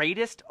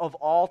greatest of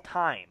all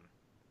time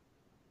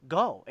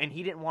go, and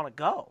he didn't want to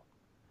go.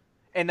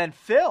 And then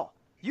Phil,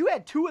 you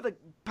had two of the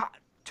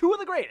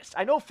greatest.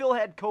 I know Phil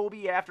had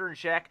Kobe after and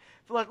Shaq.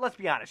 Let's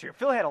be honest here.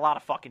 Phil had a lot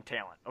of fucking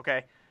talent,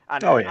 okay,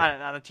 on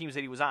the teams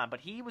that he was on, but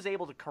he was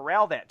able to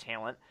corral that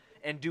talent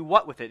and do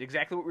what with it?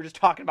 Exactly what we were just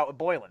talking about with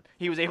Boylan.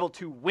 He was able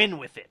to win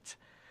with it,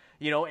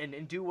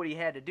 and do what he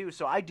had to do.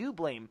 So I do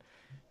blame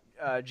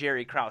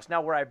Jerry Krause.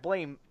 Now,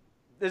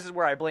 this is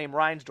where I blame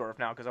Reinsdorf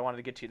now, because I wanted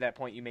to get to that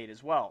point you made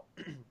as well.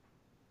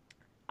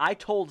 I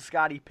told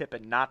Scottie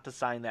Pippen not to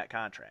sign that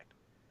contract.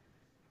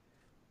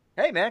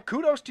 Hey, man,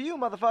 kudos to you,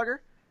 motherfucker.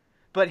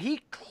 But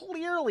he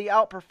clearly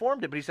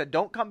outperformed it. But he said,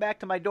 don't come back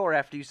to my door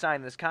after you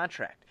sign this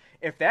contract.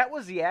 If that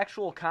was the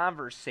actual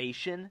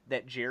conversation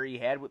that Jerry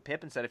had with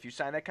Pippen, said if you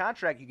sign that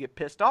contract, you get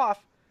pissed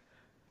off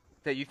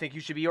that you think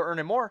you should be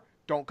earning more,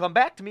 don't come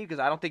back to me because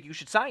I don't think you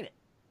should sign it.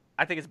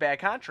 I think it's a bad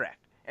contract.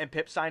 And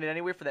Pip signed it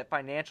anyway for that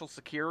financial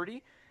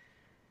security.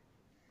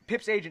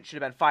 Pip's agent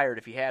should have been fired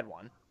if he had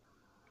one.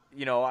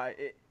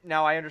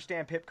 Now I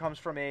understand Pip comes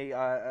from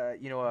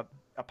a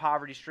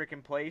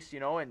poverty-stricken place,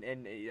 and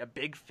a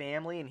big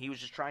family, and he was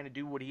just trying to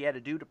do what he had to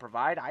do to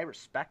provide. I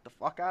respect the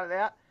fuck out of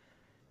that,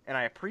 and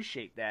I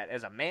appreciate that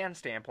as a man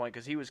standpoint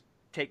because he was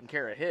taking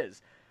care of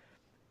his.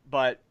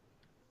 But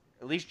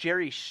at least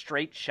Jerry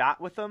straight shot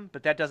with him,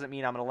 but that doesn't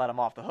mean I'm going to let him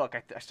off the hook.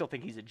 I still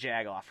think he's a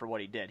jag-off for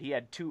what he did. He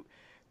had two.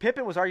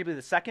 Pippen was arguably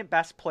the second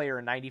best player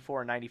in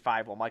 94 and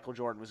 95 while Michael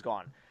Jordan was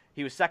gone.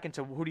 He was second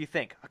to, who do you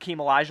think, Hakeem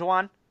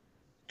Olajuwon?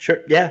 Sure,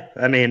 yeah.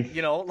 I mean,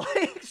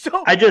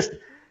 so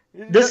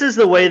this is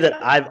the way that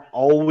I've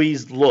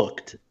always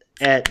looked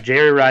at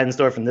Jerry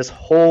Reinsdorf and this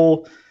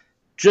whole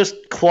just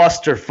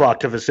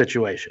clusterfuck of a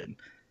situation.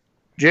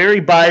 Jerry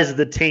buys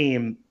the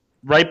team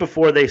right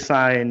before they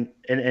sign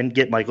and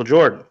get Michael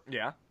Jordan.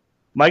 Yeah.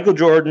 Michael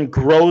Jordan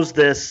grows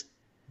this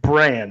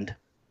brand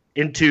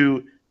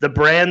into the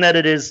brand that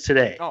it is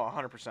today. Oh,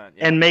 100%.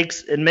 Yeah. And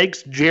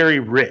makes Jerry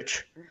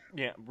rich.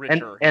 Yeah,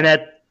 richer. And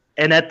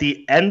at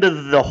the end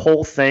of the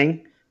whole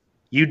thing,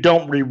 you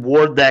don't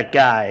reward that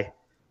guy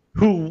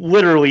who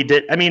literally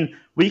did. I mean,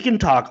 we can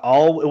talk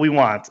all we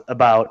want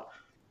about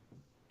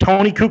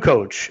Tony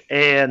Kukoc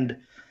and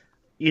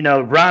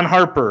Ron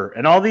Harper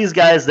and all these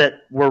guys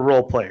that were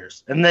role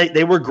players, and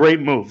they were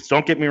great moves.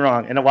 Don't get me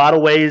wrong. In a lot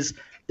of ways,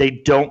 they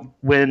don't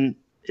win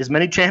as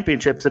many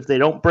championships if they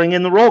don't bring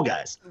in the role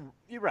guys.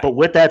 You're right. But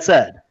with that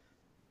said,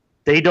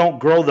 they don't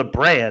grow the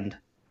brand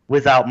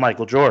without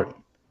Michael Jordan.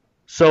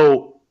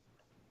 So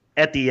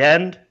at the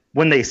end,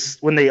 when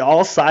they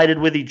all sided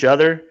with each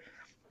other,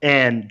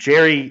 and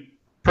Jerry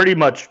pretty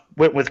much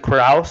went with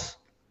Krause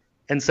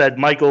and said,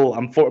 Michael,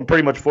 I'm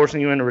pretty much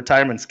forcing you into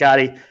retirement.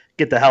 Scotty,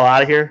 get the hell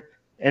out of here.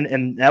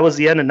 And that was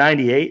the end of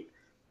 98.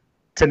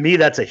 To me,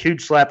 that's a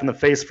huge slap in the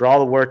face for all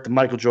the work that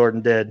Michael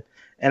Jordan did.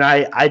 And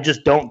I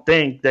just don't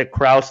think that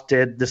Krause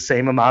did the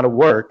same amount of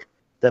work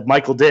that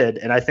Michael did.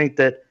 And I think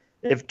that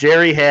if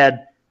Jerry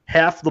had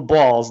half the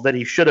balls that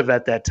he should have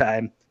at that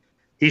time,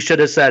 he should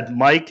have said,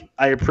 Mike,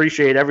 I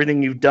appreciate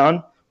everything you've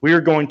done. We are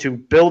going to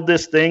build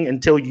this thing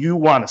until you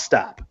want to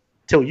stop.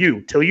 Till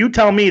you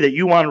tell me that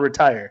you want to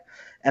retire.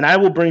 And I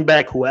will bring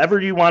back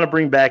whoever you want to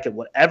bring back at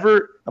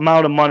whatever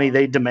amount of money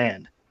they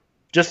demand.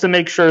 Just to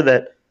make sure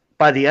that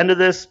by the end of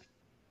this,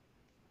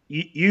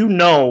 you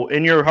know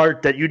in your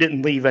heart that you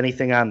didn't leave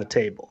anything on the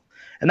table.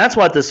 And that's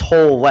what this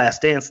whole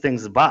Last Dance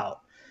thing's about.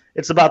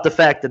 It's about the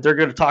fact that they're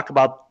going to talk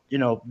about,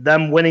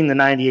 them winning the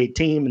 98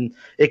 team and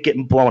it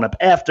getting blown up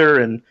after.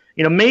 And,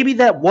 maybe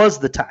that was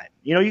the time.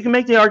 You can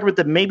make the argument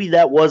that maybe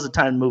that was the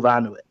time to move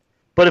on to it.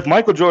 But if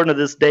Michael Jordan of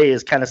this day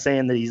is kind of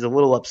saying that he's a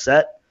little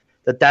upset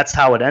that that's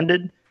how it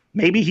ended,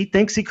 maybe he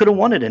thinks he could have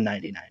won it in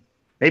 99.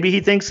 Maybe he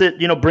thinks that,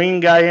 bringing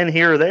a guy in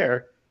here or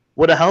there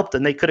would have helped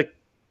and they could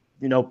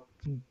have,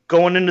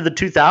 going into the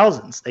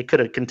 2000s, they could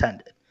have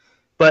contended.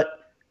 But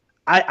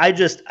I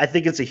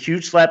think it's a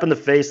huge slap in the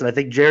face, and I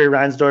think Jerry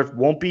Reinsdorf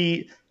won't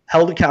be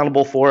held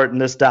accountable for it in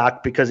this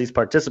doc because he's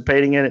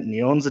participating in it and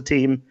he owns the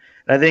team.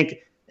 And I think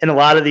in a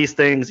lot of these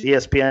things,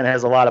 ESPN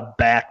has a lot of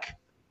back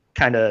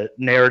kind of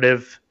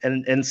narrative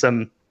and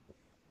some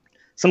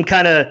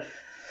kind of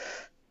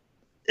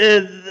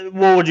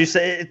what would you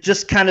say?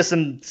 Just kind of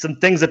some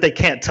things that they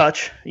can't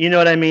touch. You know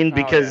what I mean?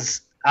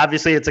 Because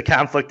obviously it's a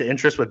conflict of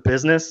interest with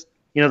business.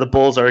 The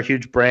Bulls are a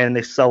huge brand.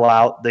 They sell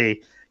out.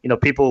 They,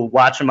 people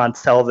watch them on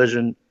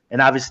television,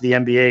 and obviously the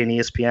NBA and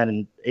ESPN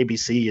and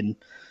ABC, and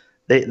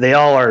they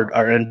all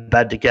are in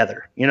bed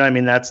together. You know what I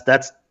mean?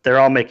 That's they're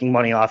all making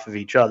money off of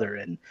each other.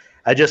 And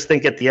I just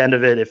think at the end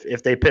of it,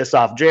 if they piss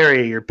off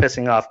Jerry, you're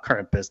pissing off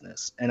current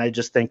business. And I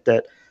just think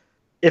that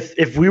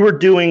if we were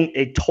doing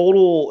a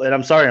total, and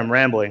I'm sorry I'm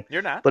rambling.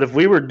 You're not. But if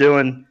we were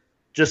doing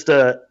just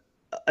a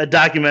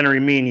documentary,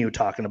 me and you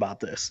talking about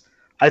this,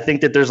 I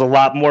think that there's a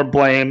lot more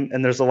blame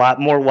and there's a lot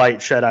more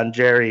light shed on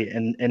Jerry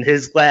and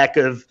his lack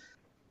of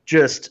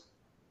just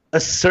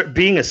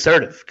being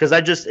assertive. Because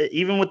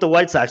even with the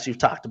White Sox, you've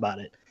talked about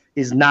it.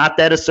 He's not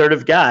that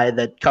assertive guy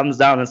that comes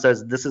down and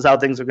says, this is how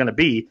things are going to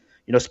be.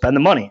 Spend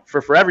the money.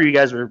 For forever, you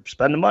guys were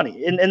spending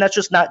money. And that's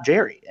just not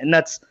Jerry. And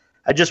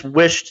I just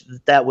wished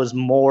that was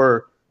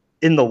more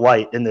in the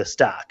light in this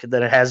doc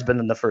than it has been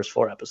in the first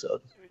 4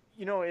 episodes.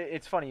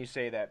 It's funny you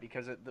say that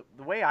because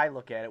the way I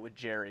look at it with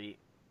Jerry,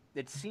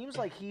 it seems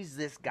like he's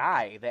this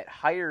guy that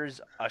hires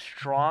a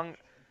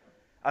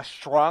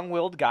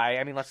strong-willed guy.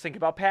 I mean, let's think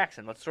about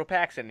Paxton. Let's throw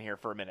Paxton in here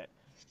for a minute.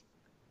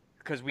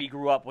 Because we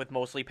grew up with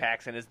mostly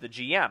Paxton as the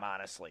GM,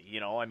 honestly.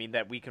 I mean,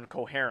 that we can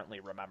coherently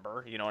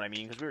remember. You know what I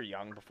mean? Because we were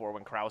young before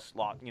when Krause,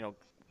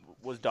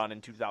 was done in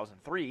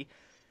 2003.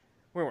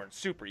 We weren't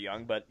super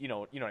young, but you know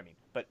what I mean.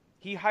 But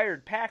he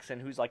hired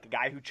Paxton, who's like a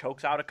guy who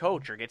chokes out a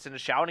coach or gets into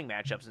shouting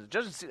matchups.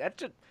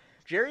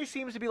 Jerry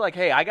seems to be like,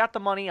 hey, I got the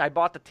money, I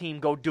bought the team,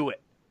 go do it.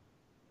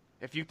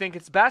 If you think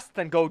it's best,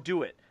 then go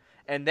do it.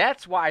 And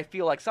that's why I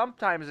feel like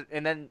sometimes,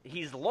 and then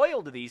he's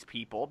loyal to these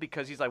people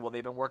because he's like, well,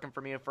 they've been working for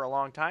me for a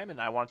long time,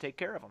 and I want to take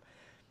care of them.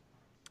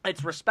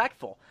 It's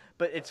respectful,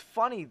 but it's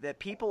funny that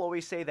people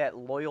always say that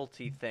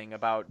loyalty thing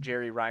about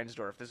Jerry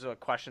Reinsdorf. This is a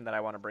question that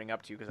I want to bring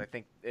up to you because I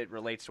think it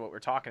relates to what we're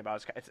talking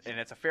about, and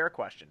it's a fair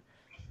question.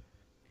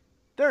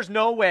 There's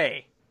no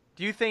way.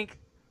 Do you think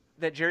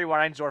that Jerry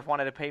Reinsdorf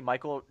wanted to pay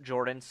Michael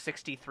Jordan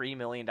 $63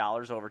 million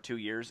over 2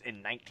 years in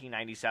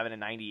 1997 and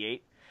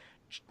 98?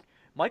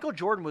 Michael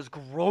Jordan was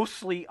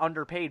grossly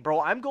underpaid.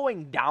 Bro, I'm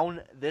going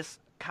down this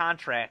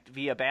contract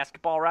via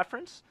Basketball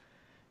Reference,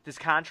 this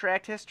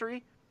contract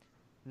history.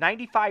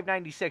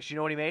 95-96, you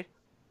know what he made?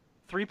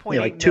 3.8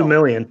 like $2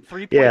 million.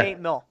 3.8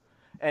 mil.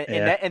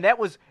 And that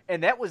was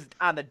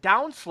on the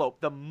downslope.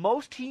 The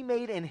most he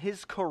made in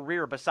his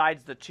career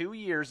besides the 2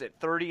 years at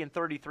 30 and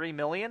 33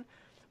 million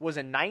was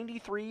in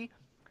 93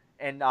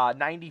 and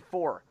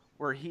 94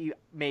 where he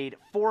made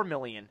 $4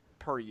 million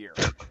per year.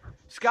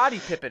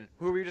 Scottie Pippen,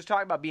 who we were just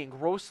talking about being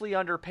grossly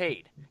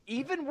underpaid,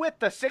 even with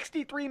the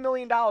 $63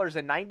 million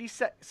in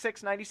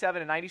 96,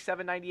 97, and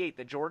 97, 98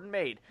 that Jordan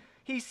made,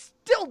 he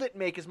still didn't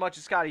make as much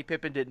as Scottie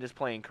Pippen did in his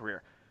playing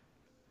career.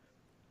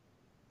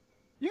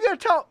 You gotta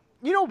tell,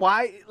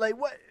 why? Like,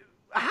 what?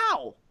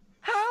 How?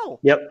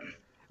 Yep.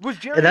 Was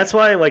Jerry? And that's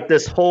why,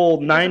 this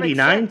whole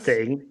 99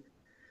 thing,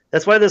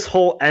 that's why this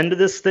whole end of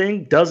this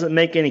thing doesn't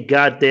make any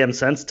goddamn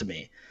sense to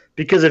me.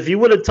 Because if you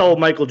would have told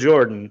Michael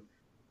Jordan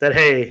that,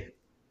 hey,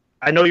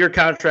 I know your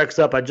contract's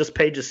up. I just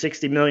paid you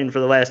 $60 million for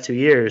the last 2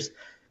 years.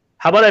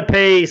 How about I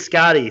pay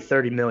Scotty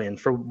 $30 million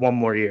for 1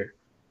 more year?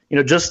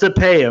 Just to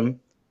pay him,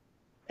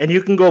 and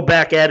you can go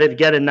back at it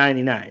again in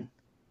 99.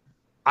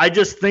 I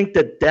just think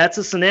that that's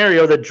a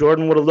scenario that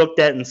Jordan would have looked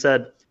at and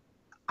said,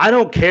 I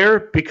don't care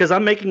because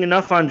I'm making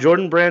enough on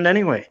Jordan Brand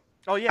anyway.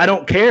 Oh, yeah. I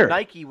don't care.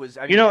 Nike was,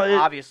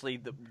 obviously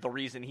the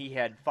reason he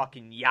had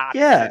fucking yachts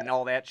and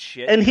all that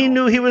shit. And he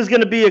knew he was going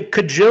to be a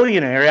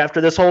cajillionaire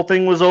after this whole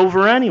thing was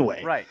over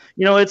anyway. Right.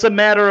 It's a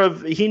matter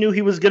of he knew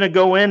he was going to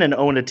go in and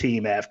own a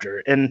team after.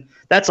 And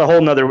that's a whole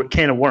nother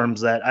can of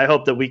worms that I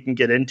hope that we can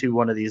get into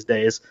one of these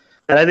days.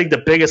 And I think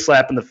the biggest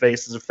slap in the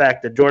face is the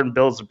fact that Jordan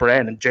builds a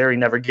brand and Jerry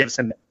never gives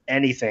him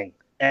anything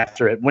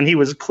after it when he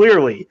was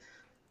clearly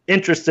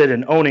interested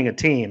in owning a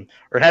team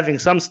or having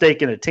some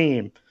stake in a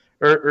team.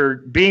 Or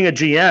being a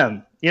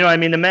GM.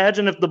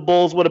 Imagine if the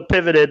Bulls would have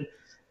pivoted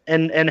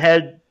and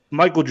had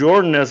Michael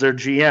Jordan as their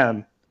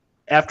GM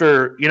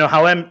after,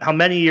 how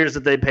many years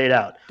that they paid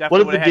out.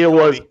 Definitely what if the deal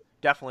was?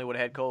 Definitely would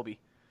have had Kobe.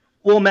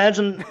 Well,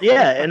 imagine,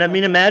 yeah. And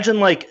imagine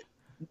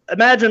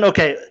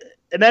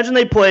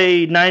they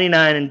play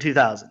 99 and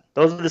 2000.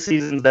 Those are the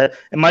seasons and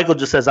Michael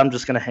just says, I'm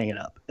just going to hang it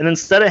up. And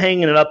instead of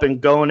hanging it up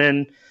and going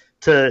in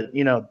to,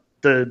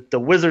 the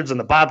Wizards and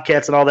the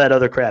Bobcats and all that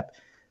other crap,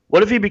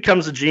 what if he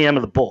becomes the GM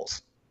of the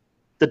Bulls?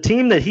 The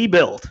team that he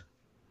built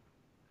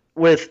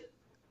with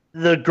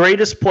the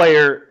greatest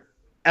player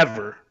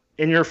ever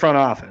in your front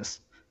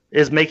office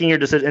is making your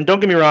decision. And don't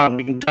get me wrong,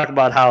 we can talk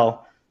about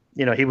how,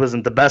 he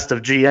wasn't the best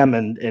of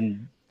GM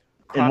in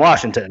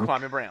Washington.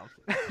 Kwame Brown.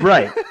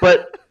 Right.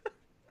 But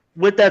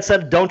with that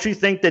said, don't you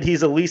think that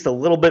he's at least a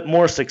little bit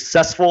more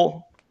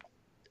successful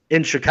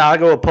in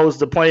Chicago opposed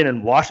to playing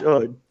in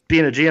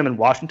being a GM in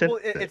Washington? Well,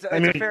 it's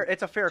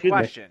a fair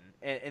question,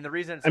 and the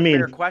reason it's a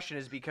fair question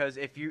is because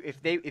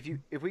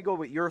if we go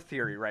with your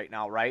theory right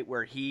now, right,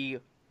 where we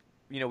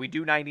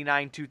do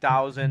 99,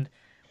 2000,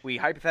 we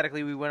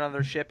hypothetically win on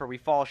their ship or we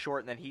fall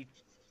short, and then he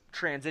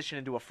transitioned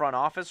into a front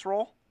office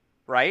role,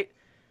 right?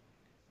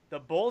 The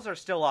Bulls are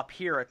still up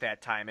here at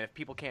that time, and if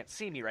people can't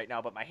see me right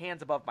now, but my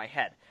hand's above my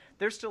head,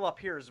 they're still up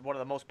here as one of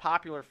the most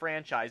popular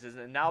franchises,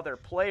 and now their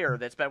player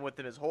that's been with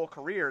them his whole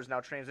career is now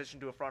transitioned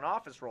to a front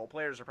office role.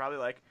 Players are probably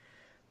like,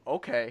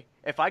 okay,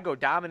 if I go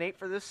dominate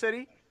for this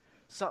city,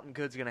 something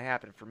good's gonna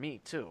happen for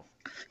me too.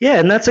 Yeah,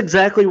 and that's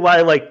exactly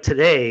why, like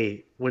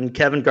today, when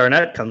Kevin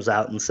Garnett comes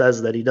out and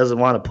says that he doesn't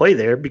want to play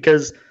there,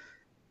 because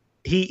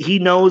he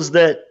knows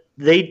that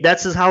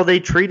that's just how they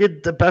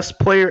treated the best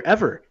player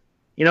ever.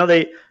 You know,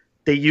 they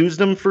used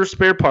him for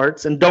spare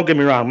parts, and don't get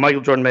me wrong,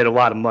 Michael Jordan made a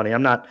lot of money.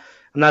 I'm not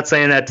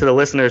saying that to the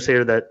listeners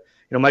here that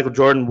Michael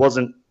Jordan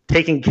wasn't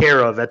taken care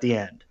of at the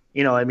end.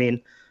 You know what I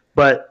mean?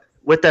 But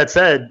with that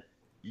said,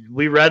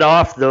 we read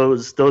off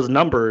those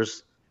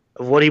numbers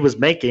of what he was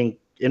making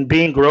and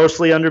being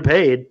grossly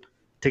underpaid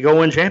to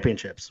go win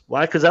championships.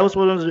 Why? Because that's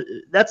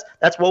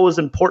what was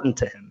important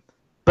to him.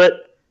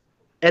 But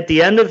at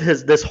the end of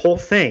this whole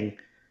thing,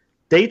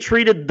 they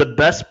treated the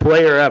best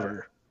player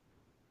ever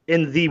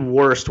in the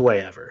worst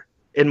way ever,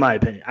 in my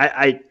opinion.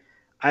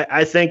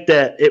 I think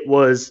that it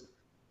was,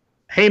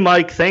 hey,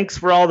 Mike, thanks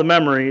for all the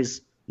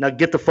memories. Now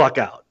get the fuck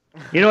out.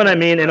 You know what I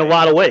mean? In a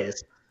lot of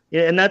ways.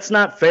 Yeah, and that's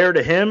not fair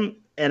to him.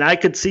 And I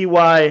could see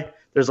why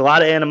there's a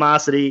lot of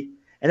animosity.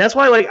 And that's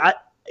why,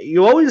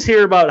 you always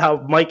hear about how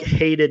Mike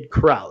hated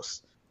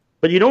Krause,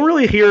 but you don't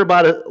really hear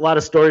about a lot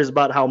of stories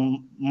about how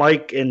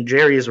Mike and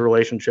Jerry's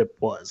relationship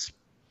was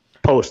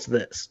post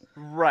this.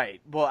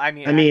 Right. Well, I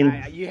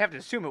mean, you have to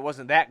assume it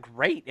wasn't that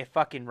great if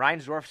fucking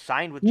Reinsdorf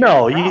signed with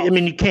Jerry Krause.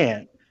 You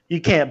can't.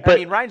 You can't. But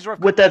Reinsdorf,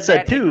 with that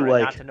said, too,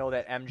 not to know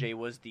that MJ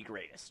was the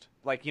greatest.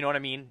 You know what I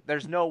mean?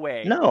 There's no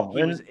way. No,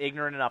 he was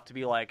ignorant enough to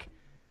be like,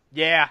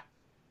 yeah,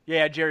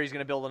 Jerry's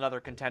gonna build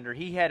another contender.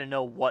 He had to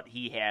know what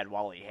he had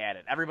while he had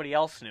it. Everybody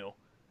else knew.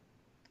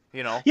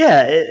 You know?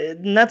 Yeah,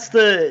 and that's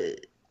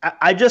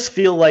I just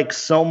feel like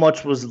so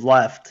much was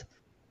left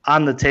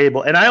on the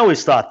table, and I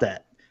always thought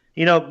that.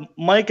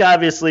 Mike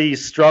obviously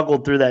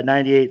struggled through that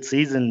 98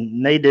 season,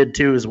 and they did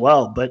too as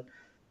well. But,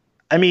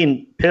 I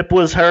mean, Pip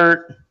was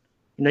hurt.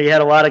 You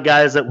had a lot of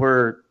guys that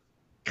were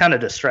kind of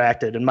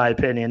distracted, in my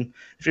opinion.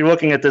 If you're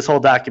looking at this whole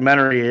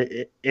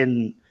documentary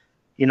in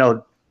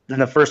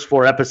the first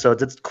 4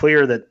 episodes, it's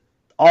clear that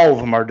all of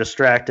them are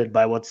distracted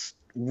by what's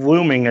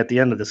looming at the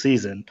end of the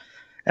season.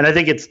 And I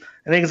think it's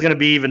going to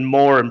be even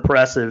more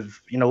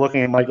impressive,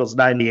 looking at Michael's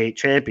 98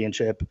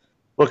 championship,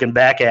 looking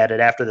back at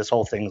it after this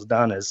whole thing's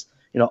done, is,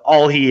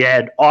 all he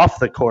had off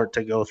the court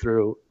to go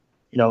through,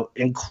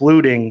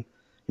 including,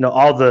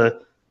 all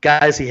the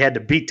guys he had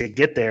to beat to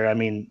get there. I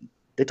mean,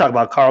 they talk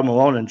about Karl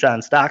Malone and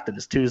John Stockton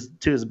as two of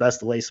the best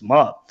to lace them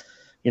up,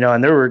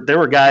 and there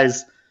were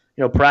guys,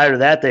 prior to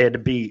that they had to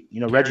beat,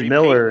 Reggie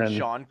Miller and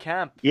Shawn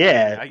Kemp.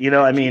 Yeah,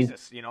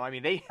 Jesus,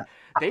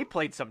 they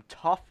played some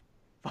tough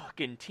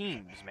fucking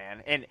teams,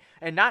 man,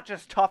 and not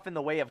just tough in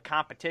the way of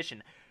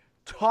competition,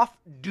 tough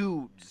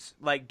dudes,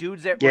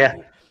 dudes that. Yeah.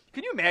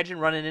 Can you imagine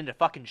running into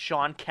fucking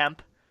Shawn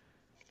Kemp?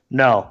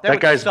 No, that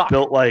guy's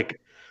built like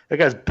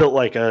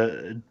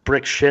a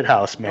brick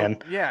shithouse, man.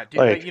 Yeah,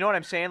 dude. You know what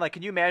I'm saying?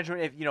 Can you imagine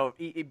if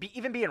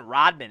even being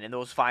Rodman in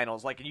those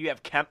finals, and you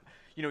have Kemp.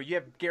 You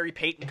have Gary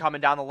Payton coming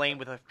down the lane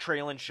with a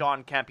trailing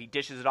Shawn Kemp. He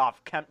dishes it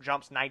off. Kemp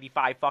jumps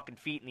 95 fucking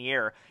feet in the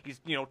air.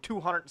 He's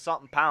 200 and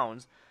something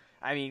pounds.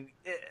 I mean,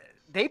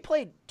 they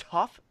played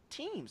tough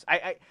teams.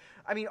 I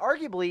mean,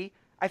 arguably,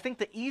 I think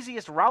the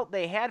easiest route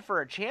they had for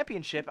a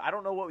championship, I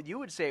don't know what you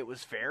would say it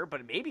was fair,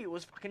 but maybe it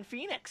was fucking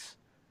Phoenix.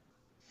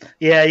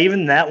 Yeah,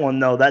 even that one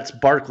though, that's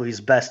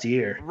Barkley's best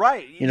year.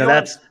 Right.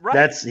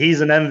 That's he's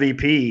an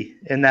MVP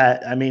in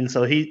that. I mean,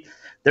 so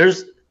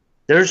there's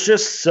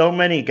just so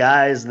many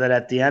guys that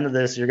at the end of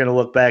this you're going to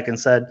look back and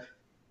said,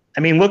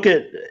 a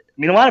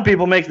lot of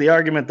people make the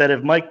argument that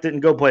if Mike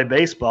didn't go play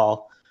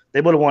baseball,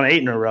 they would have won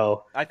 8 in a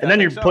row. And then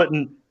you're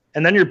putting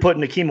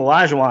Hakeem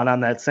Olajuwon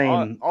on that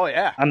same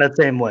on that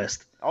same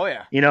list. Oh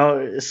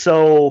yeah.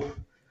 So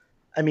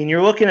I mean,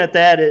 you're looking at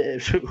that.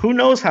 Who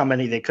knows how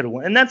many they could have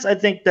won? And I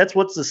think that's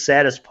what's the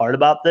saddest part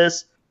about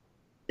this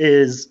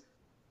is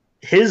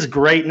his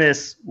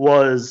greatness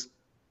was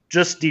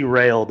just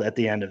derailed at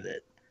the end of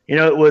it.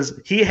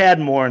 He had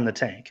more in the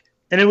tank,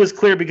 and it was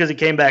clear because he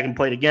came back and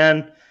played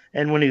again.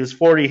 And when he was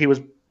 40, he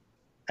was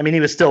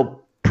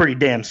still pretty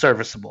damn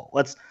serviceable.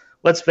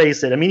 Let's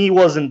face it. I mean, he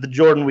wasn't the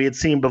Jordan we had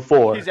seen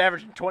before. He's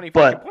averaging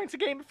 25 points a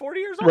game at 40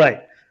 years old.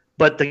 Right.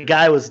 But the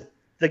guy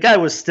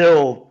was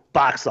still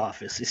box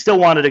office. He still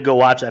wanted to go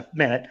watch that.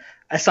 Man,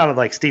 I sounded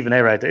like Stephen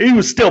A right there. He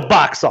was still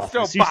box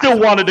office. He still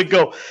wanted to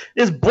go.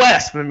 It's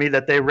blasphemy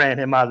that they ran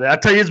him out of there. I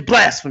tell you, it's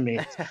blasphemy.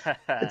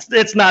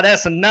 It's not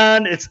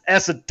S9. It's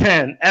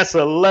S10,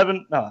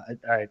 S11. No, all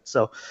right.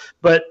 So,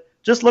 but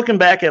just looking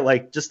back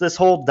at just this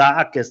whole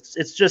doc,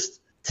 it's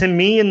just, to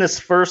me, in this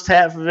first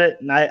half of it,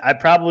 and I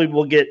probably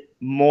will get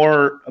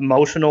more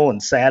emotional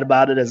and sad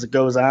about it as it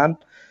goes on,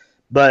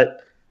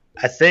 but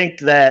I think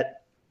that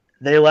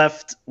they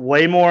left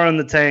way more in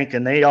the tank,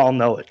 and they all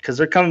know it because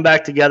they're coming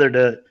back together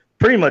to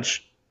pretty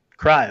much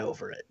cry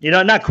over it.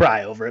 Not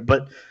cry over it,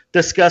 but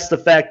discuss the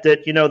fact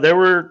that, there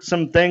were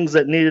some things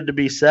that needed to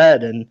be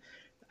said, and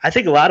I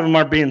think a lot of them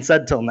aren't being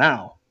said till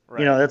now.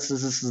 Right.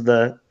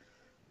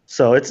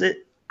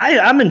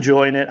 I'm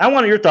enjoying it. I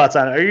want your thoughts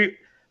on it. Are you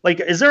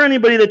is there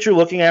anybody that you're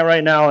looking at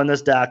right now in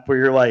this doc where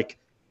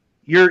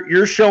you're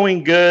you're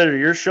showing good or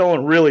you're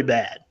showing really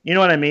bad? You know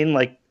what I mean?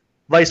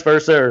 vice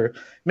versa, or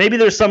maybe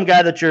there's some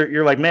guy that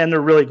you're like, man,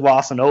 they're really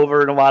glossing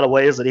over in a lot of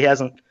ways that he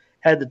hasn't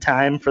had the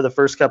time for the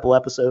first couple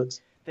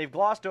episodes. They've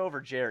glossed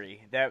over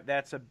Jerry.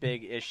 That's a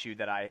big issue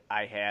that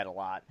I had a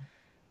lot.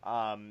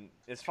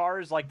 As far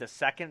as like the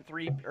second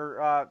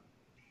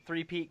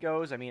three-peat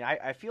goes, I mean,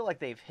 I feel like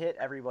they've hit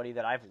everybody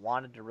that I've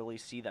wanted to really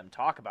see them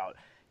talk about.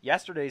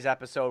 Yesterday's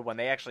episode, when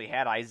they actually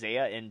had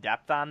Isaiah in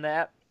depth on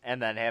that,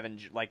 and then having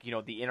like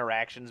the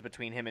interactions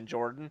between him and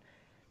Jordan,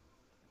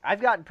 I've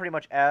gotten pretty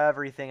much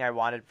everything I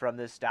wanted from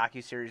this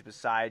docuseries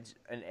besides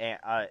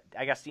I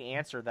guess the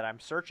answer that I'm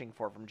searching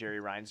for from Jerry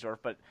Reinsdorf.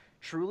 But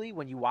truly,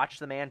 when you watch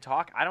the man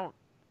talk,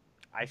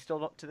 I still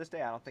don't, to this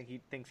day, I don't think he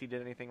thinks he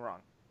did anything wrong.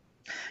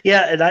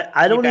 Yeah, and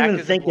I don't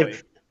even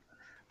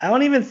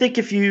think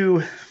if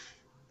you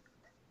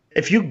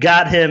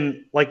got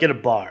him like in a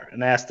bar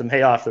and asked him,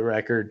 hey, off the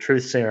record,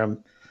 truth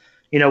serum,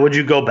 would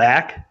you go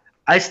back?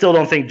 I still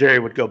don't think Jerry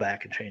would go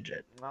back and change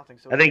it. I don't think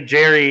so. I think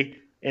Jerry,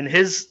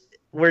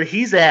 where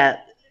he's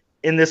at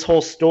in this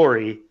whole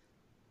story,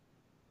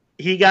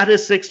 he got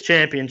his 6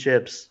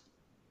 championships.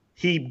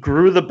 He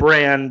grew the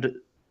brand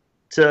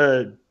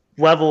to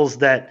levels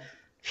that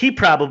he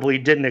probably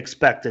didn't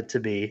expect it to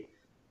be.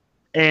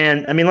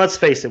 And, I mean, let's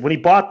face it, when he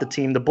bought the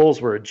team, the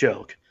Bulls were a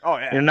joke. Oh,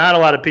 yeah. And not a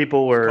lot of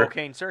people were.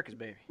 Cocaine circus,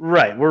 baby.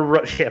 Right.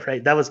 Yeah,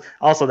 right. That was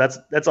also,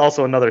 that's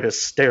also another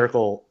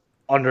hysterical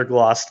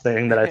underglossed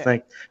thing that I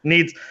think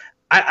needs.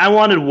 I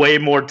wanted way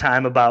more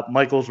time about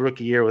Michael's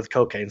rookie year with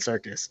Cocaine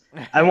Circus.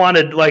 I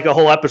wanted like a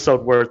whole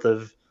episode worth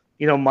of,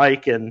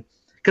 Mike, and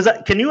because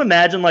can you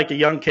imagine like a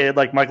young kid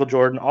like Michael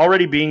Jordan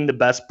already being the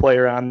best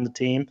player on the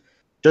team,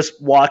 just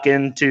walk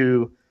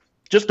into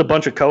just a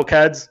bunch of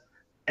cokeheads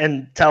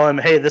and tell him,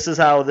 hey, this is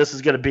how this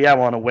is going to be. I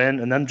want to win,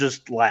 and then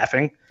just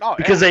laughing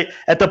because they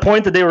at the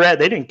point that they were at,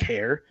 they didn't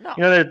care. No.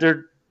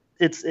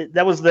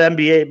 That was the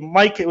NBA.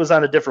 Mike was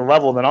on a different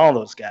level than all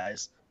those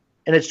guys.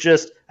 And it's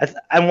just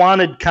I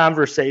wanted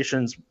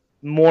conversations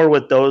more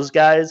with those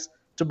guys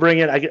to bring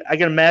in. I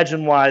can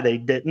imagine why they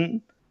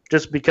didn't,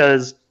 just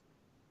because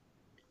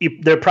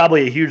they're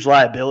probably a huge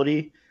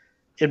liability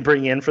in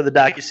bringing in for the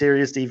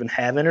docuseries to even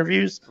have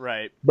interviews.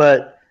 Right.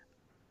 But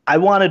I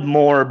wanted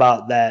more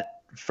about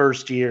that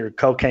first year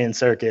Cocaine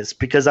Circus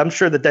because I'm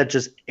sure that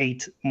just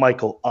ate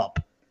Michael up.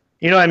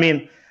 You know what I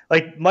mean?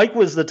 Like Mike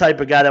was the type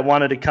of guy that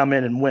wanted to come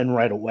in and win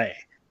right away.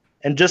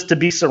 And just to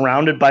be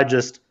surrounded by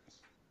just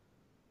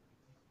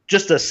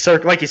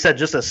like you said,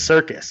 just a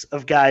circus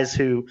of guys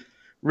who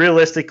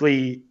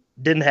realistically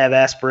didn't have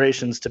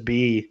aspirations to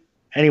be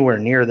anywhere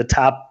near the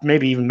top,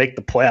 maybe even make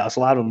the playoffs.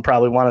 A lot of them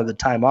probably wanted the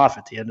time off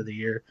at the end of the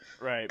year.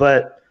 Right.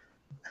 But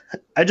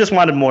I just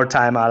wanted more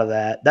time out of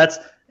that.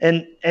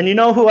 And you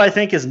know who I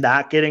think is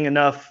not getting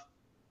enough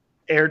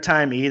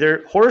airtime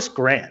either? Horace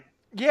Grant.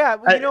 Yeah,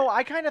 well,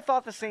 I kind of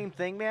thought the same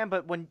thing, man.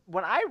 But when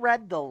I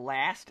read The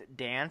Last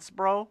Dance,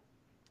 bro,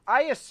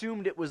 I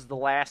assumed it was the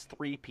last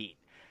three-peat.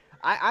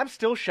 I'm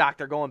still shocked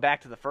they're going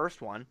back to the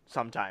first one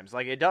sometimes.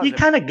 Like, it does. You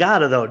kind of got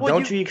to, though,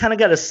 don't you? You kind of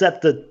got to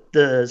set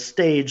the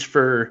stage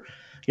for,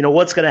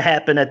 what's going to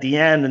happen at the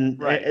end.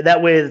 And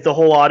that way that the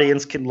whole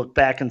audience can look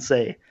back and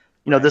say,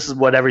 this is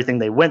what everything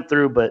they went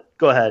through. But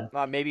go ahead.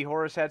 Maybe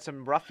Horace had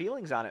some rough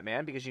feelings on it,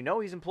 man, because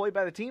he's employed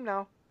by the team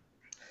now.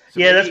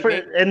 So yeah, that's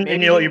pretty. And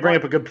you bring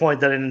up a good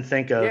point that I didn't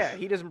think of. Yeah,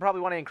 he doesn't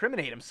probably want to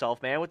incriminate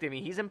himself, man.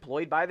 He's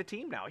employed by the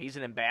team now. He's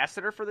an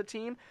ambassador for the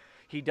team.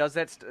 He does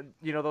that,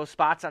 those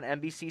spots on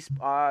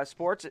NBC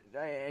Sports,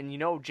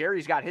 and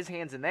Jerry's got his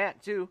hands in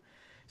that too.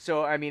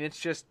 So I mean, it's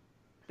just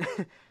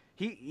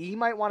he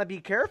might want to be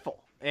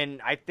careful,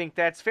 and I think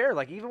that's fair.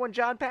 Like even when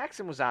John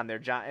Paxson was on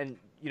there, and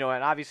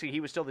obviously he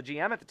was still the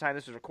GM at the time.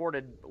 This was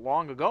recorded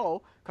long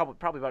ago,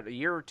 probably about a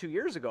year or 2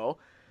 years ago.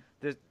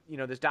 This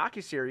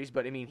docuseries,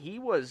 but I mean, he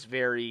was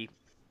very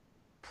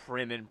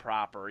prim and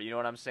proper. You know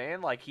what I'm saying?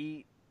 Like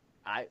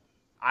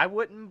I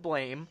wouldn't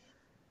blame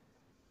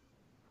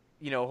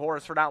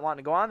Horace for not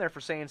wanting to go on there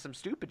for saying some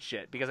stupid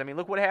shit. Because, I mean,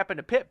 look what happened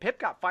to Pip. Pip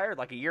got fired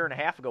like a year and a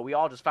half ago. We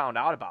all just found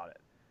out about it.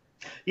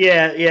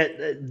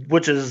 Yeah,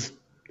 which is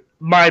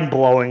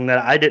mind-blowing that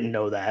I didn't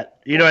know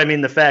that. You know what I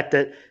mean? The fact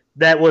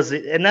that was –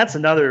 and that's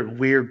another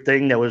weird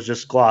thing that was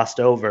just glossed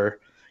over.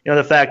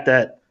 The fact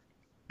that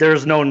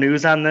there's no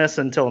news on this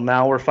until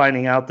now we're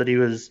finding out that he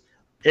was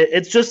 –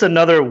 it's just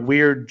another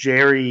weird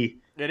Jerry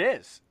 – It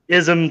is.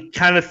 ism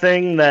kind of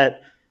thing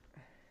that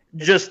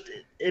just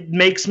 – it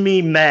makes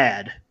me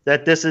mad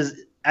that this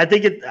is –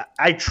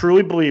 I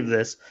truly believe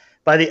this.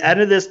 By the end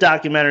of this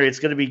documentary, it's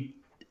going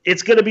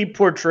to be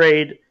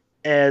portrayed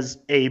as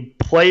a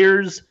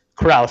player's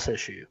Krause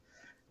issue.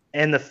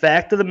 And the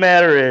fact of the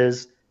matter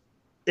is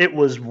it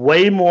was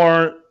way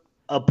more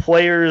a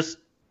player's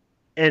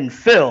and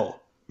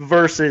Phil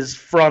versus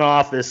front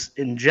office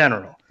in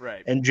general.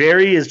 Right. And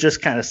Jerry is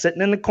just kind of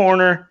sitting in the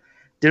corner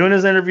doing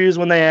his interviews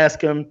when they ask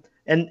him.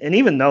 And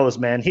even those,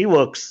 man, he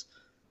looks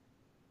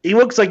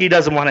like he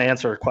doesn't want to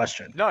answer a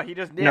question. No, he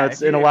doesn't. Yeah,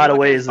 it's in a lot of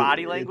ways.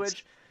 Body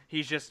language,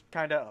 he's just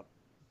kind of.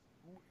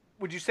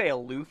 Would you say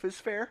aloof is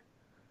fair?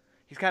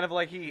 He's kind of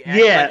like he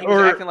was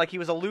acting like he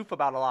was aloof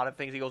about a lot of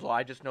things. He goes, "Well,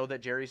 I just know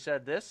that Jerry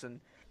said this," and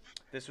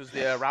This was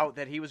the route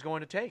that he was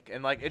going to take,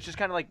 and like it's just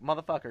kind of like,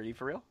 motherfucker, are you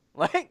for real?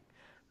 Like,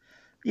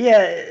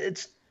 Yeah,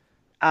 it's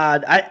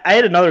odd. I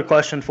had another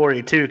question for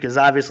you too, because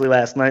obviously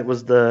last night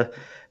was the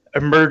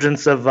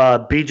emergence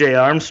of B.J.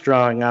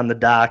 Armstrong on the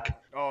dock.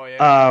 oh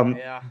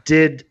yeah.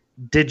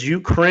 Did you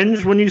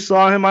cringe when you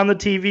saw him on the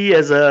TV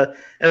as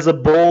a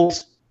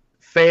Bulls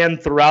fan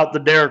throughout the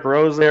Derrick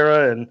Rose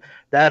era and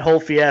that whole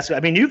fiasco? I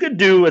mean, you could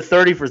do a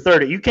 30 for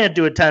 30. You can't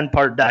do a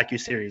 10-part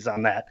docuseries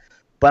on that.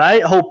 But I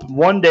hope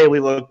one day we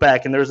look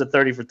back and there's a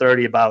 30 for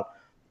 30 about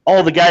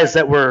all the guys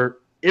that were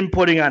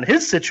inputting on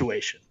his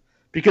situation.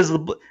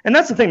 And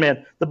that's the thing,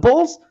 man. The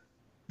Bulls,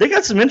 they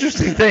got some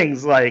interesting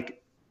things,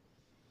 like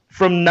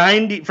from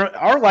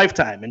our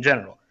lifetime in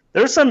general.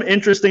 There's some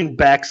interesting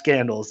back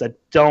scandals that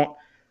don't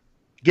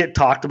get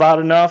talked about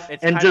enough.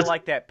 It's kind of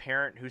like that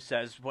parent who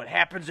says, "What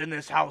happens in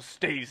this house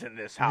stays in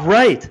this house."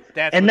 Right.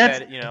 That's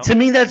to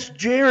me, that's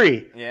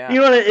Jerry. Yeah.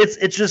 You know,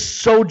 it's just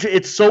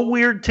so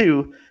weird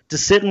too to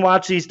sit and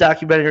watch these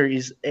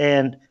documentaries.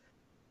 And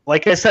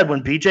like I said,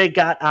 when BJ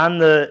got on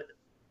the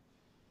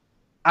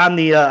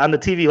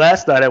TV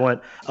last night, I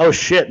went, "Oh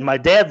shit!" And my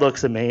dad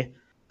looks at me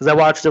because I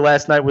watched it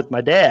last night with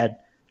my dad,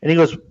 and he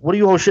goes, "What do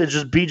you? Oh shit! It's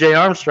just BJ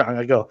Armstrong."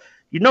 I go,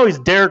 "You know, he's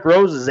Derrick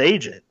Rose's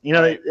agent. You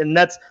know, Right. And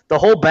that's the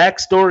whole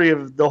backstory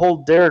of the whole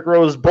Derrick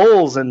Rose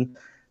Bulls and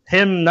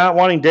him not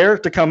wanting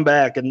Derrick to come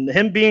back and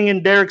him being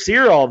in Derrick's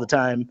ear all the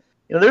time.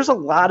 You know, there's a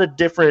lot of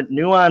different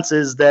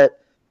nuances that,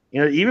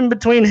 you know, even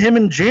between him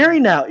and Jerry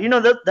now. You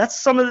know, that's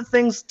some of the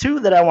things too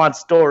that I want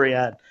story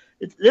on.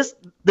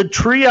 The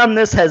tree on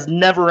this has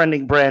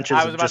never-ending branches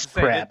I was of about just to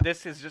say crap. that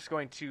this is just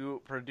going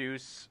to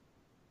produce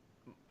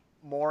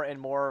more and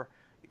more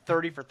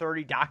 30 for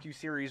 30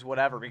 docuseries,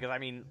 whatever. Because I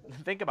mean,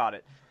 think about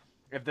it.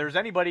 If there's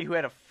anybody who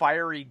had a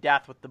fiery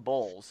death with the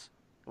Bulls,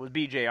 it was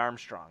B.J.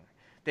 Armstrong.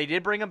 They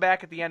did bring him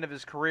back at the end of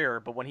his career,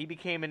 but when he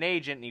became an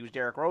agent and he was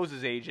Derrick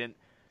Rose's agent,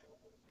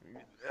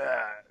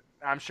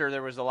 I'm sure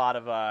there was a lot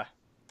of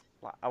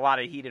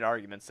heated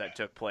arguments that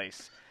took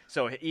place.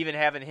 So even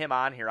having him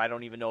on here, I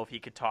don't even know if he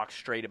could talk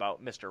straight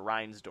about Mr.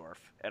 Reinsdorf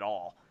at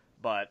all.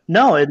 But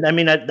No, and I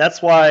mean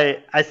that's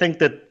why I think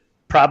that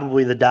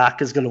probably the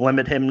doc is going to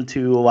limit him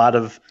to a lot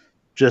of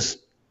just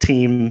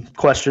team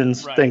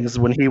questions, Right. things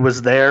when he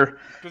was there.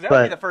 because that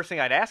would be the first thing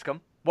I'd ask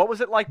him. What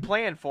was it like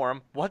playing for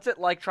him? What's it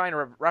like trying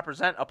to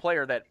represent a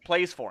player that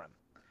plays for him?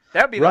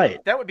 That would be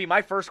Right. that would be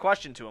my first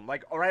question to him.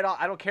 Like, all right,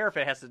 I don't care if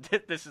it has to.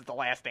 This is the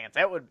last dance.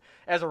 That would,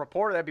 as a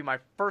reporter, that'd be my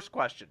first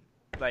question.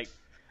 Like,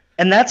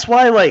 And that's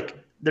why, like,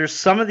 there's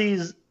some of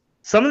these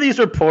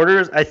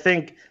reporters. I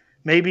think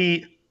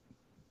maybe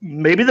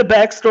the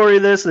backstory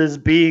of this is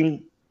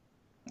being,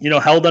 you know,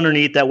 held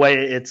underneath that way.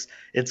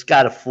 It's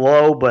got to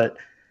flow. But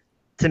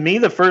to me,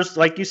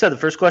 like you said, the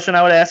first question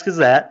I would ask is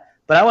that.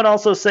 But I would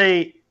also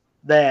say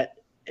that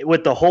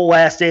with the whole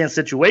Last Dance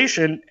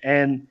situation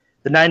and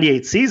the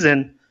 '98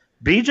 season,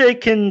 BJ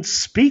can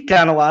speak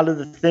on a lot of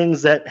the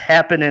things that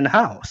happen in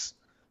house.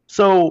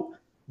 So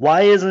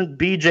why isn't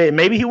BJ,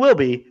 maybe he will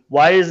be,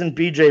 why isn't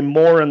BJ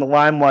more in the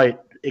limelight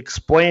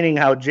explaining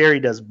how Jerry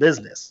does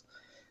business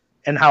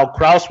and how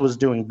Krause was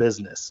doing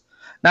business?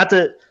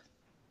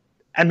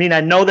 I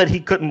know that he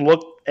couldn't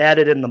look at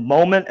it in the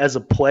moment as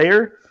a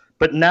player,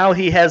 but now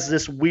he has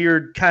this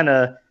weird kind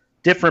of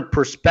different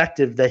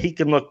perspective that he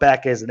can look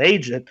back as an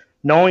agent,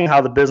 knowing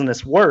how the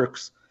business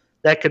works,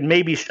 that could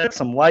maybe shed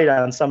some light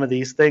on some of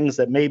these things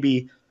that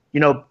maybe, you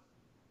know,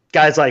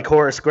 guys like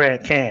Horace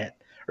Grant can't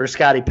or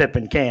Scottie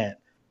Pippen can't.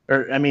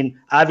 Or, I mean,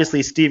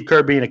 obviously Steve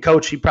Kerr being a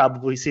coach, he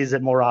probably sees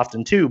it more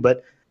often too.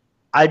 But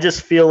I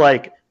just feel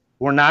like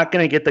we're not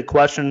going to get the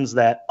questions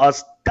that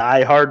us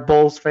diehard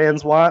Bulls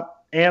fans want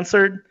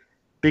answered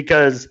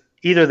because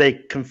either they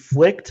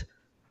conflict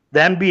the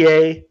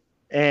NBA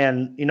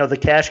and, you know, the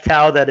cash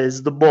cow that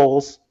is the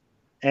Bulls,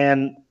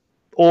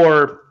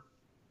 or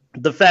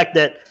the fact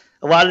that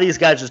a lot of these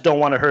guys just don't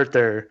want to hurt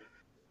their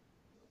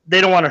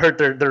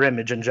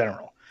image in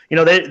general. You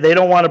know, they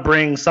don't want to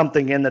bring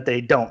something in that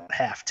they don't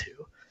have to.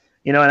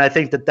 You know, and I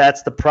think that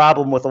that's the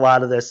problem with a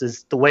lot of this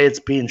is the way it's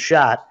being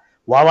shot.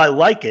 While I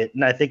like it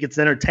and I think it's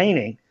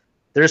entertaining,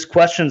 there's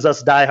questions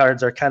us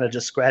diehards are kind of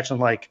just scratching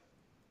like,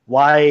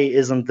 why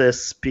isn't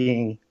this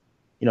being,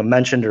 you know,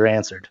 mentioned or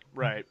answered?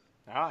 right.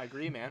 I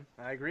agree, man.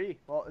 I agree.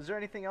 Well, is there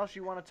anything else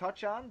you want to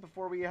touch on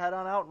before we head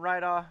on out and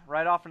ride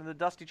off into the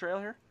dusty trail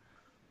here?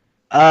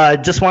 I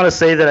just want to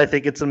say that I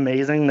think it's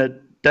amazing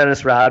that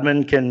Dennis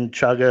Rodman can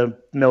chug a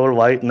Miller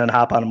Lite and then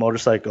hop on a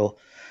motorcycle.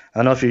 I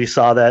don't know if you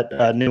saw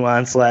that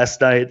nuance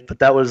last night, but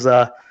that was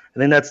I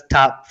think that's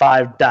top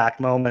 5 doc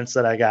moments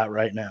that I got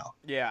right now.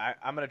 Yeah,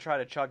 I'm going to try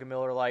to chug a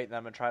Miller Lite, and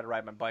I'm going to try to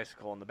ride my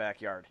bicycle in the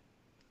backyard.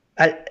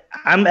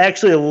 I'm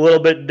actually a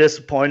little bit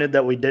disappointed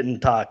that we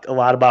didn't talk a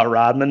lot about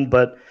Rodman,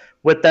 but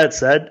with that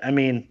said, I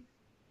mean,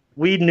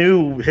 we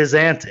knew his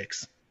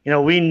antics. You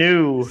know, we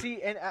knew.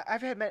 See, and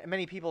I've had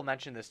many people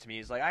mention this to me.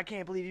 It's like, I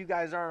can't believe you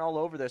guys aren't all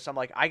over this. I'm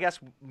like, I guess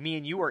me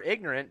and you are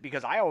ignorant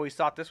because I always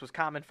thought this was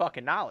common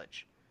fucking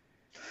knowledge.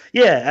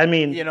 Yeah, I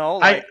mean, You know,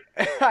 like,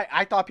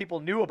 I thought people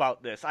knew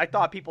about this. I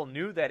thought people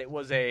knew that it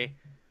was a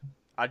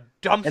A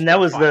dumpster And that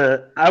was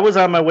fire. I was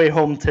on my way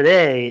home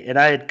today, and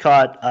I had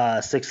caught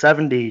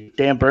 670.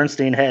 Dan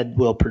Bernstein had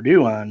Will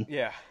Purdue on,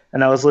 Yeah.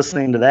 and I was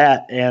listening to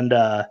that, and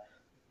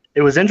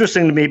it was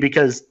interesting to me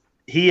because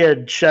he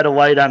had shed a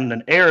light on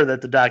an error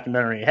that the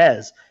documentary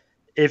has.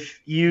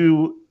 If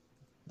you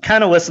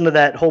kind of listen to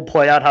that whole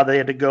play out, how they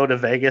had to go to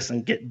Vegas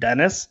and get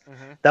Dennis,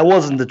 that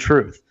wasn't the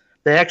truth.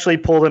 They actually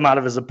pulled him out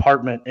of his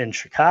apartment in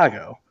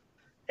Chicago,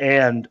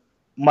 and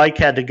Mike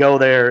had to go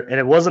there, and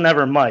it wasn't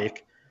ever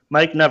Mike.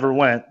 Mike never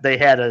went. They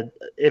had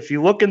if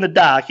you look in the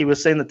doc, he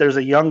was saying that there's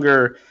a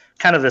younger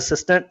kind of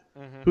assistant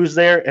who's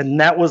there, and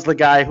that was the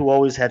guy who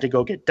always had to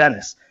go get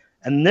Dennis.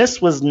 And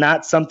this was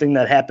not something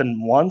that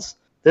happened once.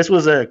 This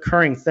was a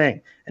recurring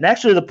thing. And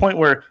actually, the point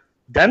where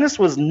Dennis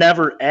was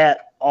never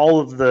at all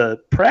of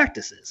the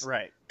practices.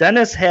 Right.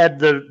 Dennis had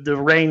the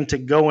reign to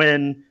go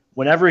in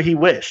whenever he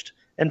wished.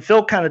 And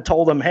Phil kind of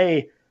told him,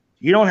 hey,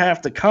 you don't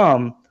have to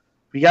come.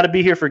 You got to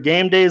be here for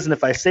game days. And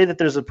if I say that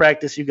there's a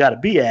practice you got to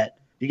be at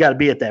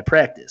that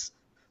practice.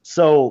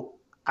 So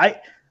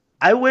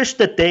I wish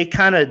that they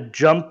kind of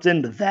jumped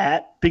into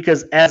that,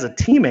 because as a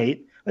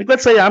teammate, like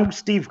let's say I'm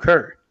Steve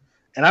Kerr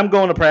and I'm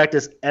going to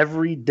practice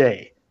every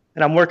day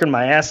and I'm working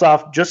my ass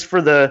off just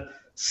for the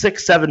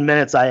 6-7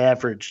 minutes I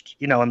averaged,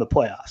 in the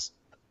playoffs.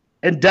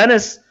 And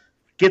Dennis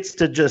gets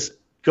to just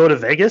go to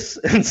Vegas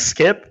and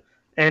skip,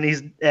 and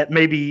he's at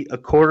maybe a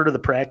quarter of the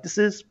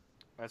practices.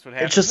 That's what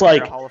happens. It's just when like,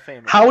 you're a Hall of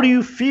Famer. how do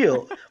you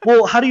feel?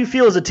 Well, how do you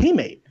feel as a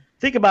teammate?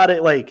 Think about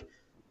it. Like,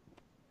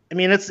 I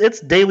mean, it's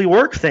daily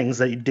work things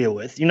that you deal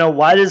with.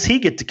 Why does he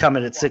get to come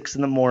in at 6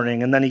 a.m.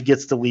 and then he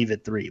gets to leave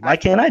at 3? Why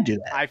can't I do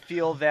that? I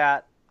feel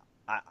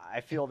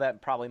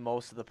that probably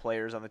most of the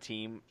players on the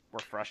team were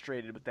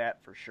frustrated with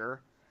that for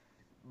sure.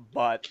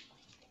 But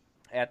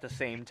at the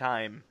same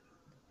time,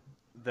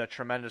 the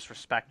tremendous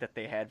respect that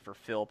they had for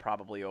Phil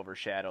probably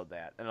overshadowed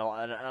that. And a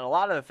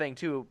lot of the thing,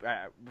 too,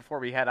 before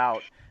we head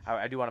out,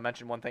 I do want to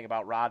mention one thing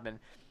about Rodman.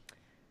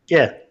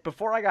 Yeah.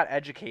 Before I got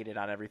educated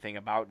on everything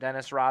about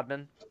Dennis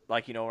Rodman,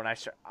 like, when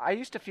I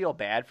used to feel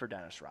bad for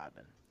Dennis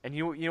Rodman. And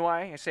you know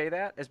why I say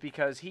that? Is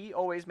because he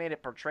always made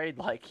it portrayed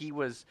like he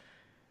was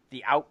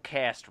the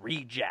outcast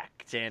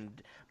reject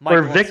and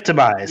Or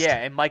victimized.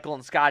 And Michael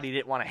and Scotty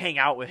didn't want to hang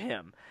out with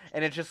him.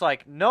 And it's just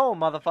like, no,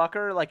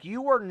 motherfucker, like,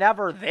 you were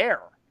never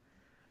there.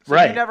 So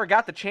right. You never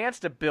got the chance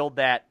to build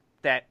that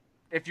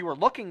if you were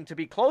looking to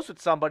be close with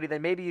somebody,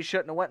 then maybe you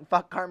shouldn't have went and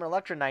fucked Carmen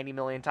Electra 90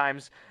 million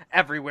times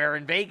everywhere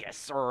in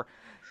Vegas or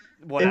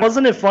whatever. And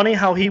wasn't it funny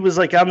how he was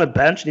like on the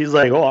bench and he's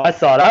like, oh, I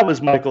thought I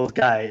was Michael's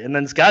guy. And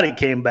then Scotty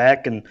came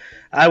back and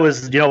I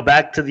was,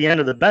 back to the end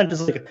of the bench.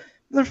 It's like,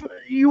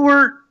 you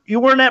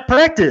weren't at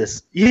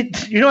practice. You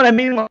know what I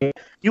mean? Like,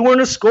 you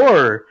weren't a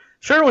scorer.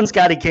 Sure, when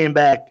Scotty came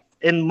back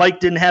and Mike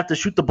didn't have to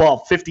shoot the ball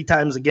 50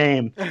 times a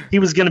game, he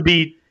was going to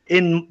be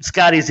in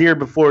Scotty's ear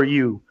before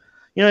you.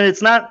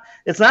 It's not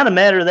a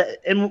matter that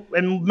and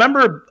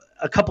remember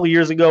a couple of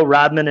years ago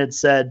Rodman had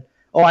said,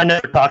 "Oh, I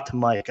never talked to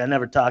Mike. I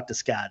never talked to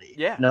Scotty."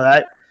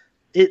 Yeah.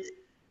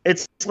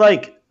 It's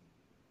like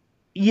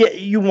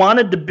you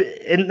wanted to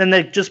be, and then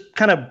it just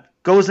kind of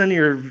goes into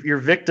your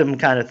victim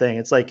kind of thing.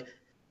 It's like,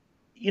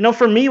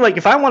 for me, like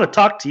if I want to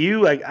talk to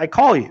you, I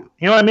call you.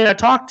 You know what I mean? I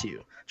talk to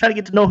you. Try to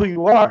get to know who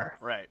you are.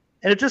 Right.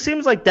 And it just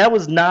seems like that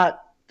was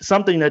not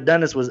something that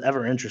Dennis was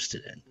ever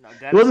interested in. No,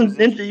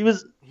 he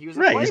was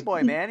a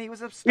playboy, man. He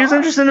was a star. He was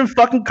interested in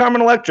fucking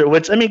Carmen Electra,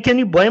 which, I mean, can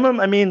you blame him?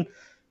 I mean,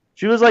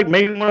 she was like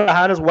maybe one of the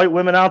hottest white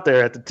women out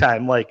there at the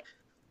time. Like,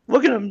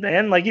 look at him,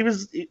 man. Like,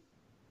 he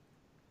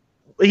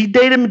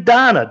dated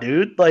Madonna,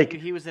 dude. Like,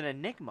 he was an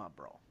enigma,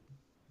 bro.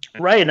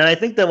 Right, and I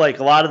think that, like,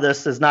 a lot of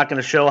this is not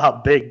going to show how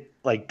big,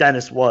 like,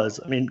 Dennis was.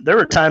 I mean, there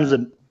were times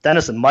that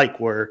Dennis and Mike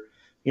were,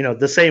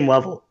 the same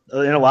level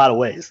in a lot of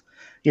ways.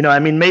 I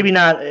mean, maybe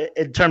not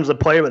in terms of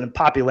player, but in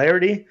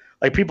popularity.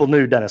 Like, people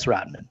knew Dennis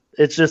Rodman.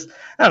 It's just,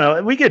 I don't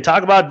know. We could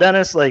talk about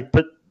Dennis, like,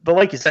 but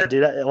like you said,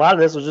 dude, a lot of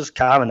this was just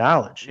common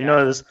knowledge.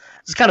 Yeah.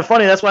 It's kind of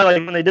funny. That's why,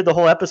 like, when they did the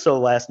whole episode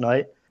last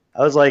night,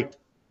 I was like,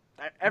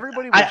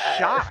 everybody was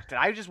shocked.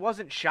 I just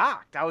wasn't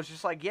shocked. I was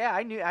just like, yeah,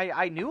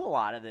 I knew a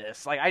lot of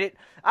this. Like,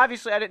 I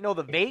didn't know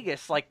the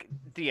Vegas, like,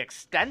 the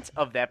extent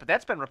of that, but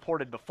that's been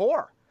reported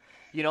before.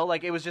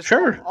 Like, it was just,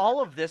 sure.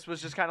 All of this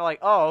was just kind of like,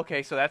 oh,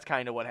 okay, so that's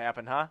kind of what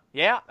happened, huh?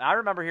 Yeah, I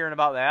remember hearing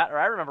about that, or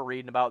I remember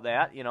reading about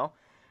that,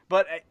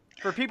 But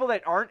for people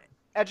that aren't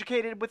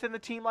educated within the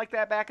team like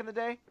that back in the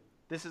day,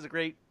 this is a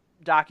great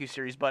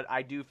docuseries, but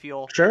I do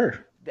feel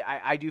sure.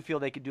 I do feel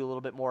they could do a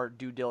little bit more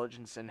due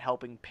diligence in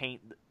helping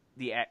paint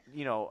the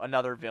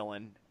another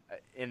villain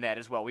in that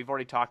as well. We've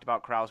already talked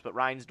about Krause, but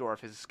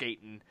Reinsdorf is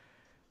skating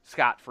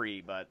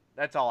scot-free, but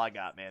that's all I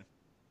got, man.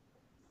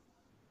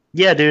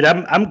 Yeah, dude,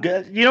 I'm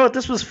good. You know what?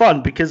 This was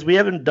fun because we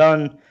haven't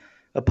done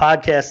a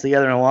podcast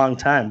together in a long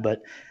time,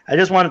 but I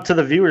just wanted to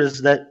the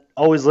viewers that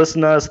always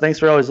listen to us. Thanks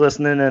for always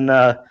listening,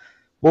 and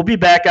we'll be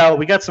back out.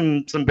 We got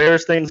some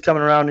Bears things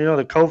coming around.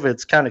 The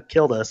COVID's kind of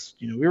killed us.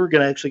 We were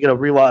gonna actually get a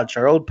relaunch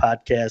our old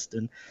podcast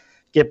and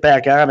get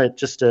back on it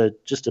just to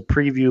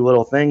preview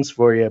little things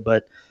for you.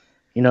 But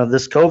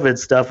this COVID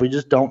stuff, we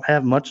just don't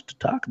have much to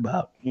talk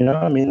about.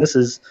 I mean, this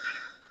is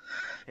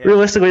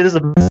realistically, this is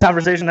the best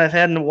conversation I've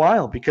had in a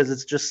while because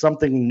it's just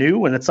something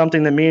new and it's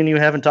something that me and you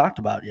haven't talked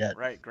about yet.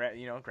 Right.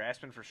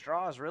 Grasping for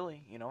straws,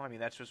 really. I mean,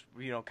 that's just,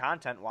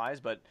 content-wise,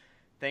 but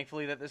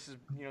thankfully that this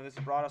has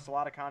brought us a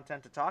lot of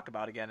content to talk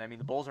about again. I mean,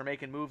 the Bulls are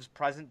making moves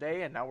present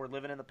day, and now we're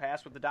living in the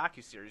past with the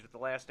docuseries with The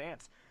Last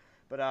Dance.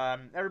 But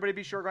everybody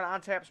be sure to go to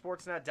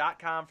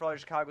ontapsportsnet.com for all your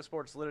Chicago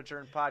sports literature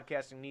and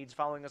podcasting needs.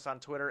 Following us on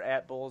Twitter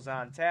at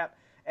BullsOnTap,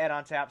 at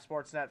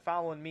OnTapSportsNet.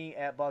 Following me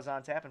at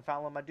BuzzOnTap, and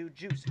following my dude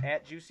Juice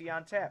at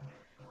JuicyOnTap.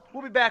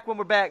 We'll be back when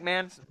we're back,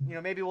 man.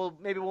 Maybe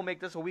we'll make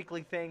this a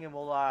weekly thing, and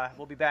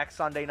we'll be back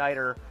Sunday night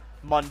or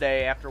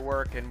Monday after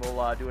work, and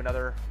we'll do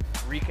another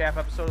recap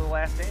episode of The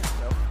Last Dance.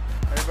 So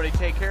everybody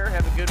take care,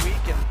 have a good week,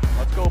 and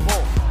let's go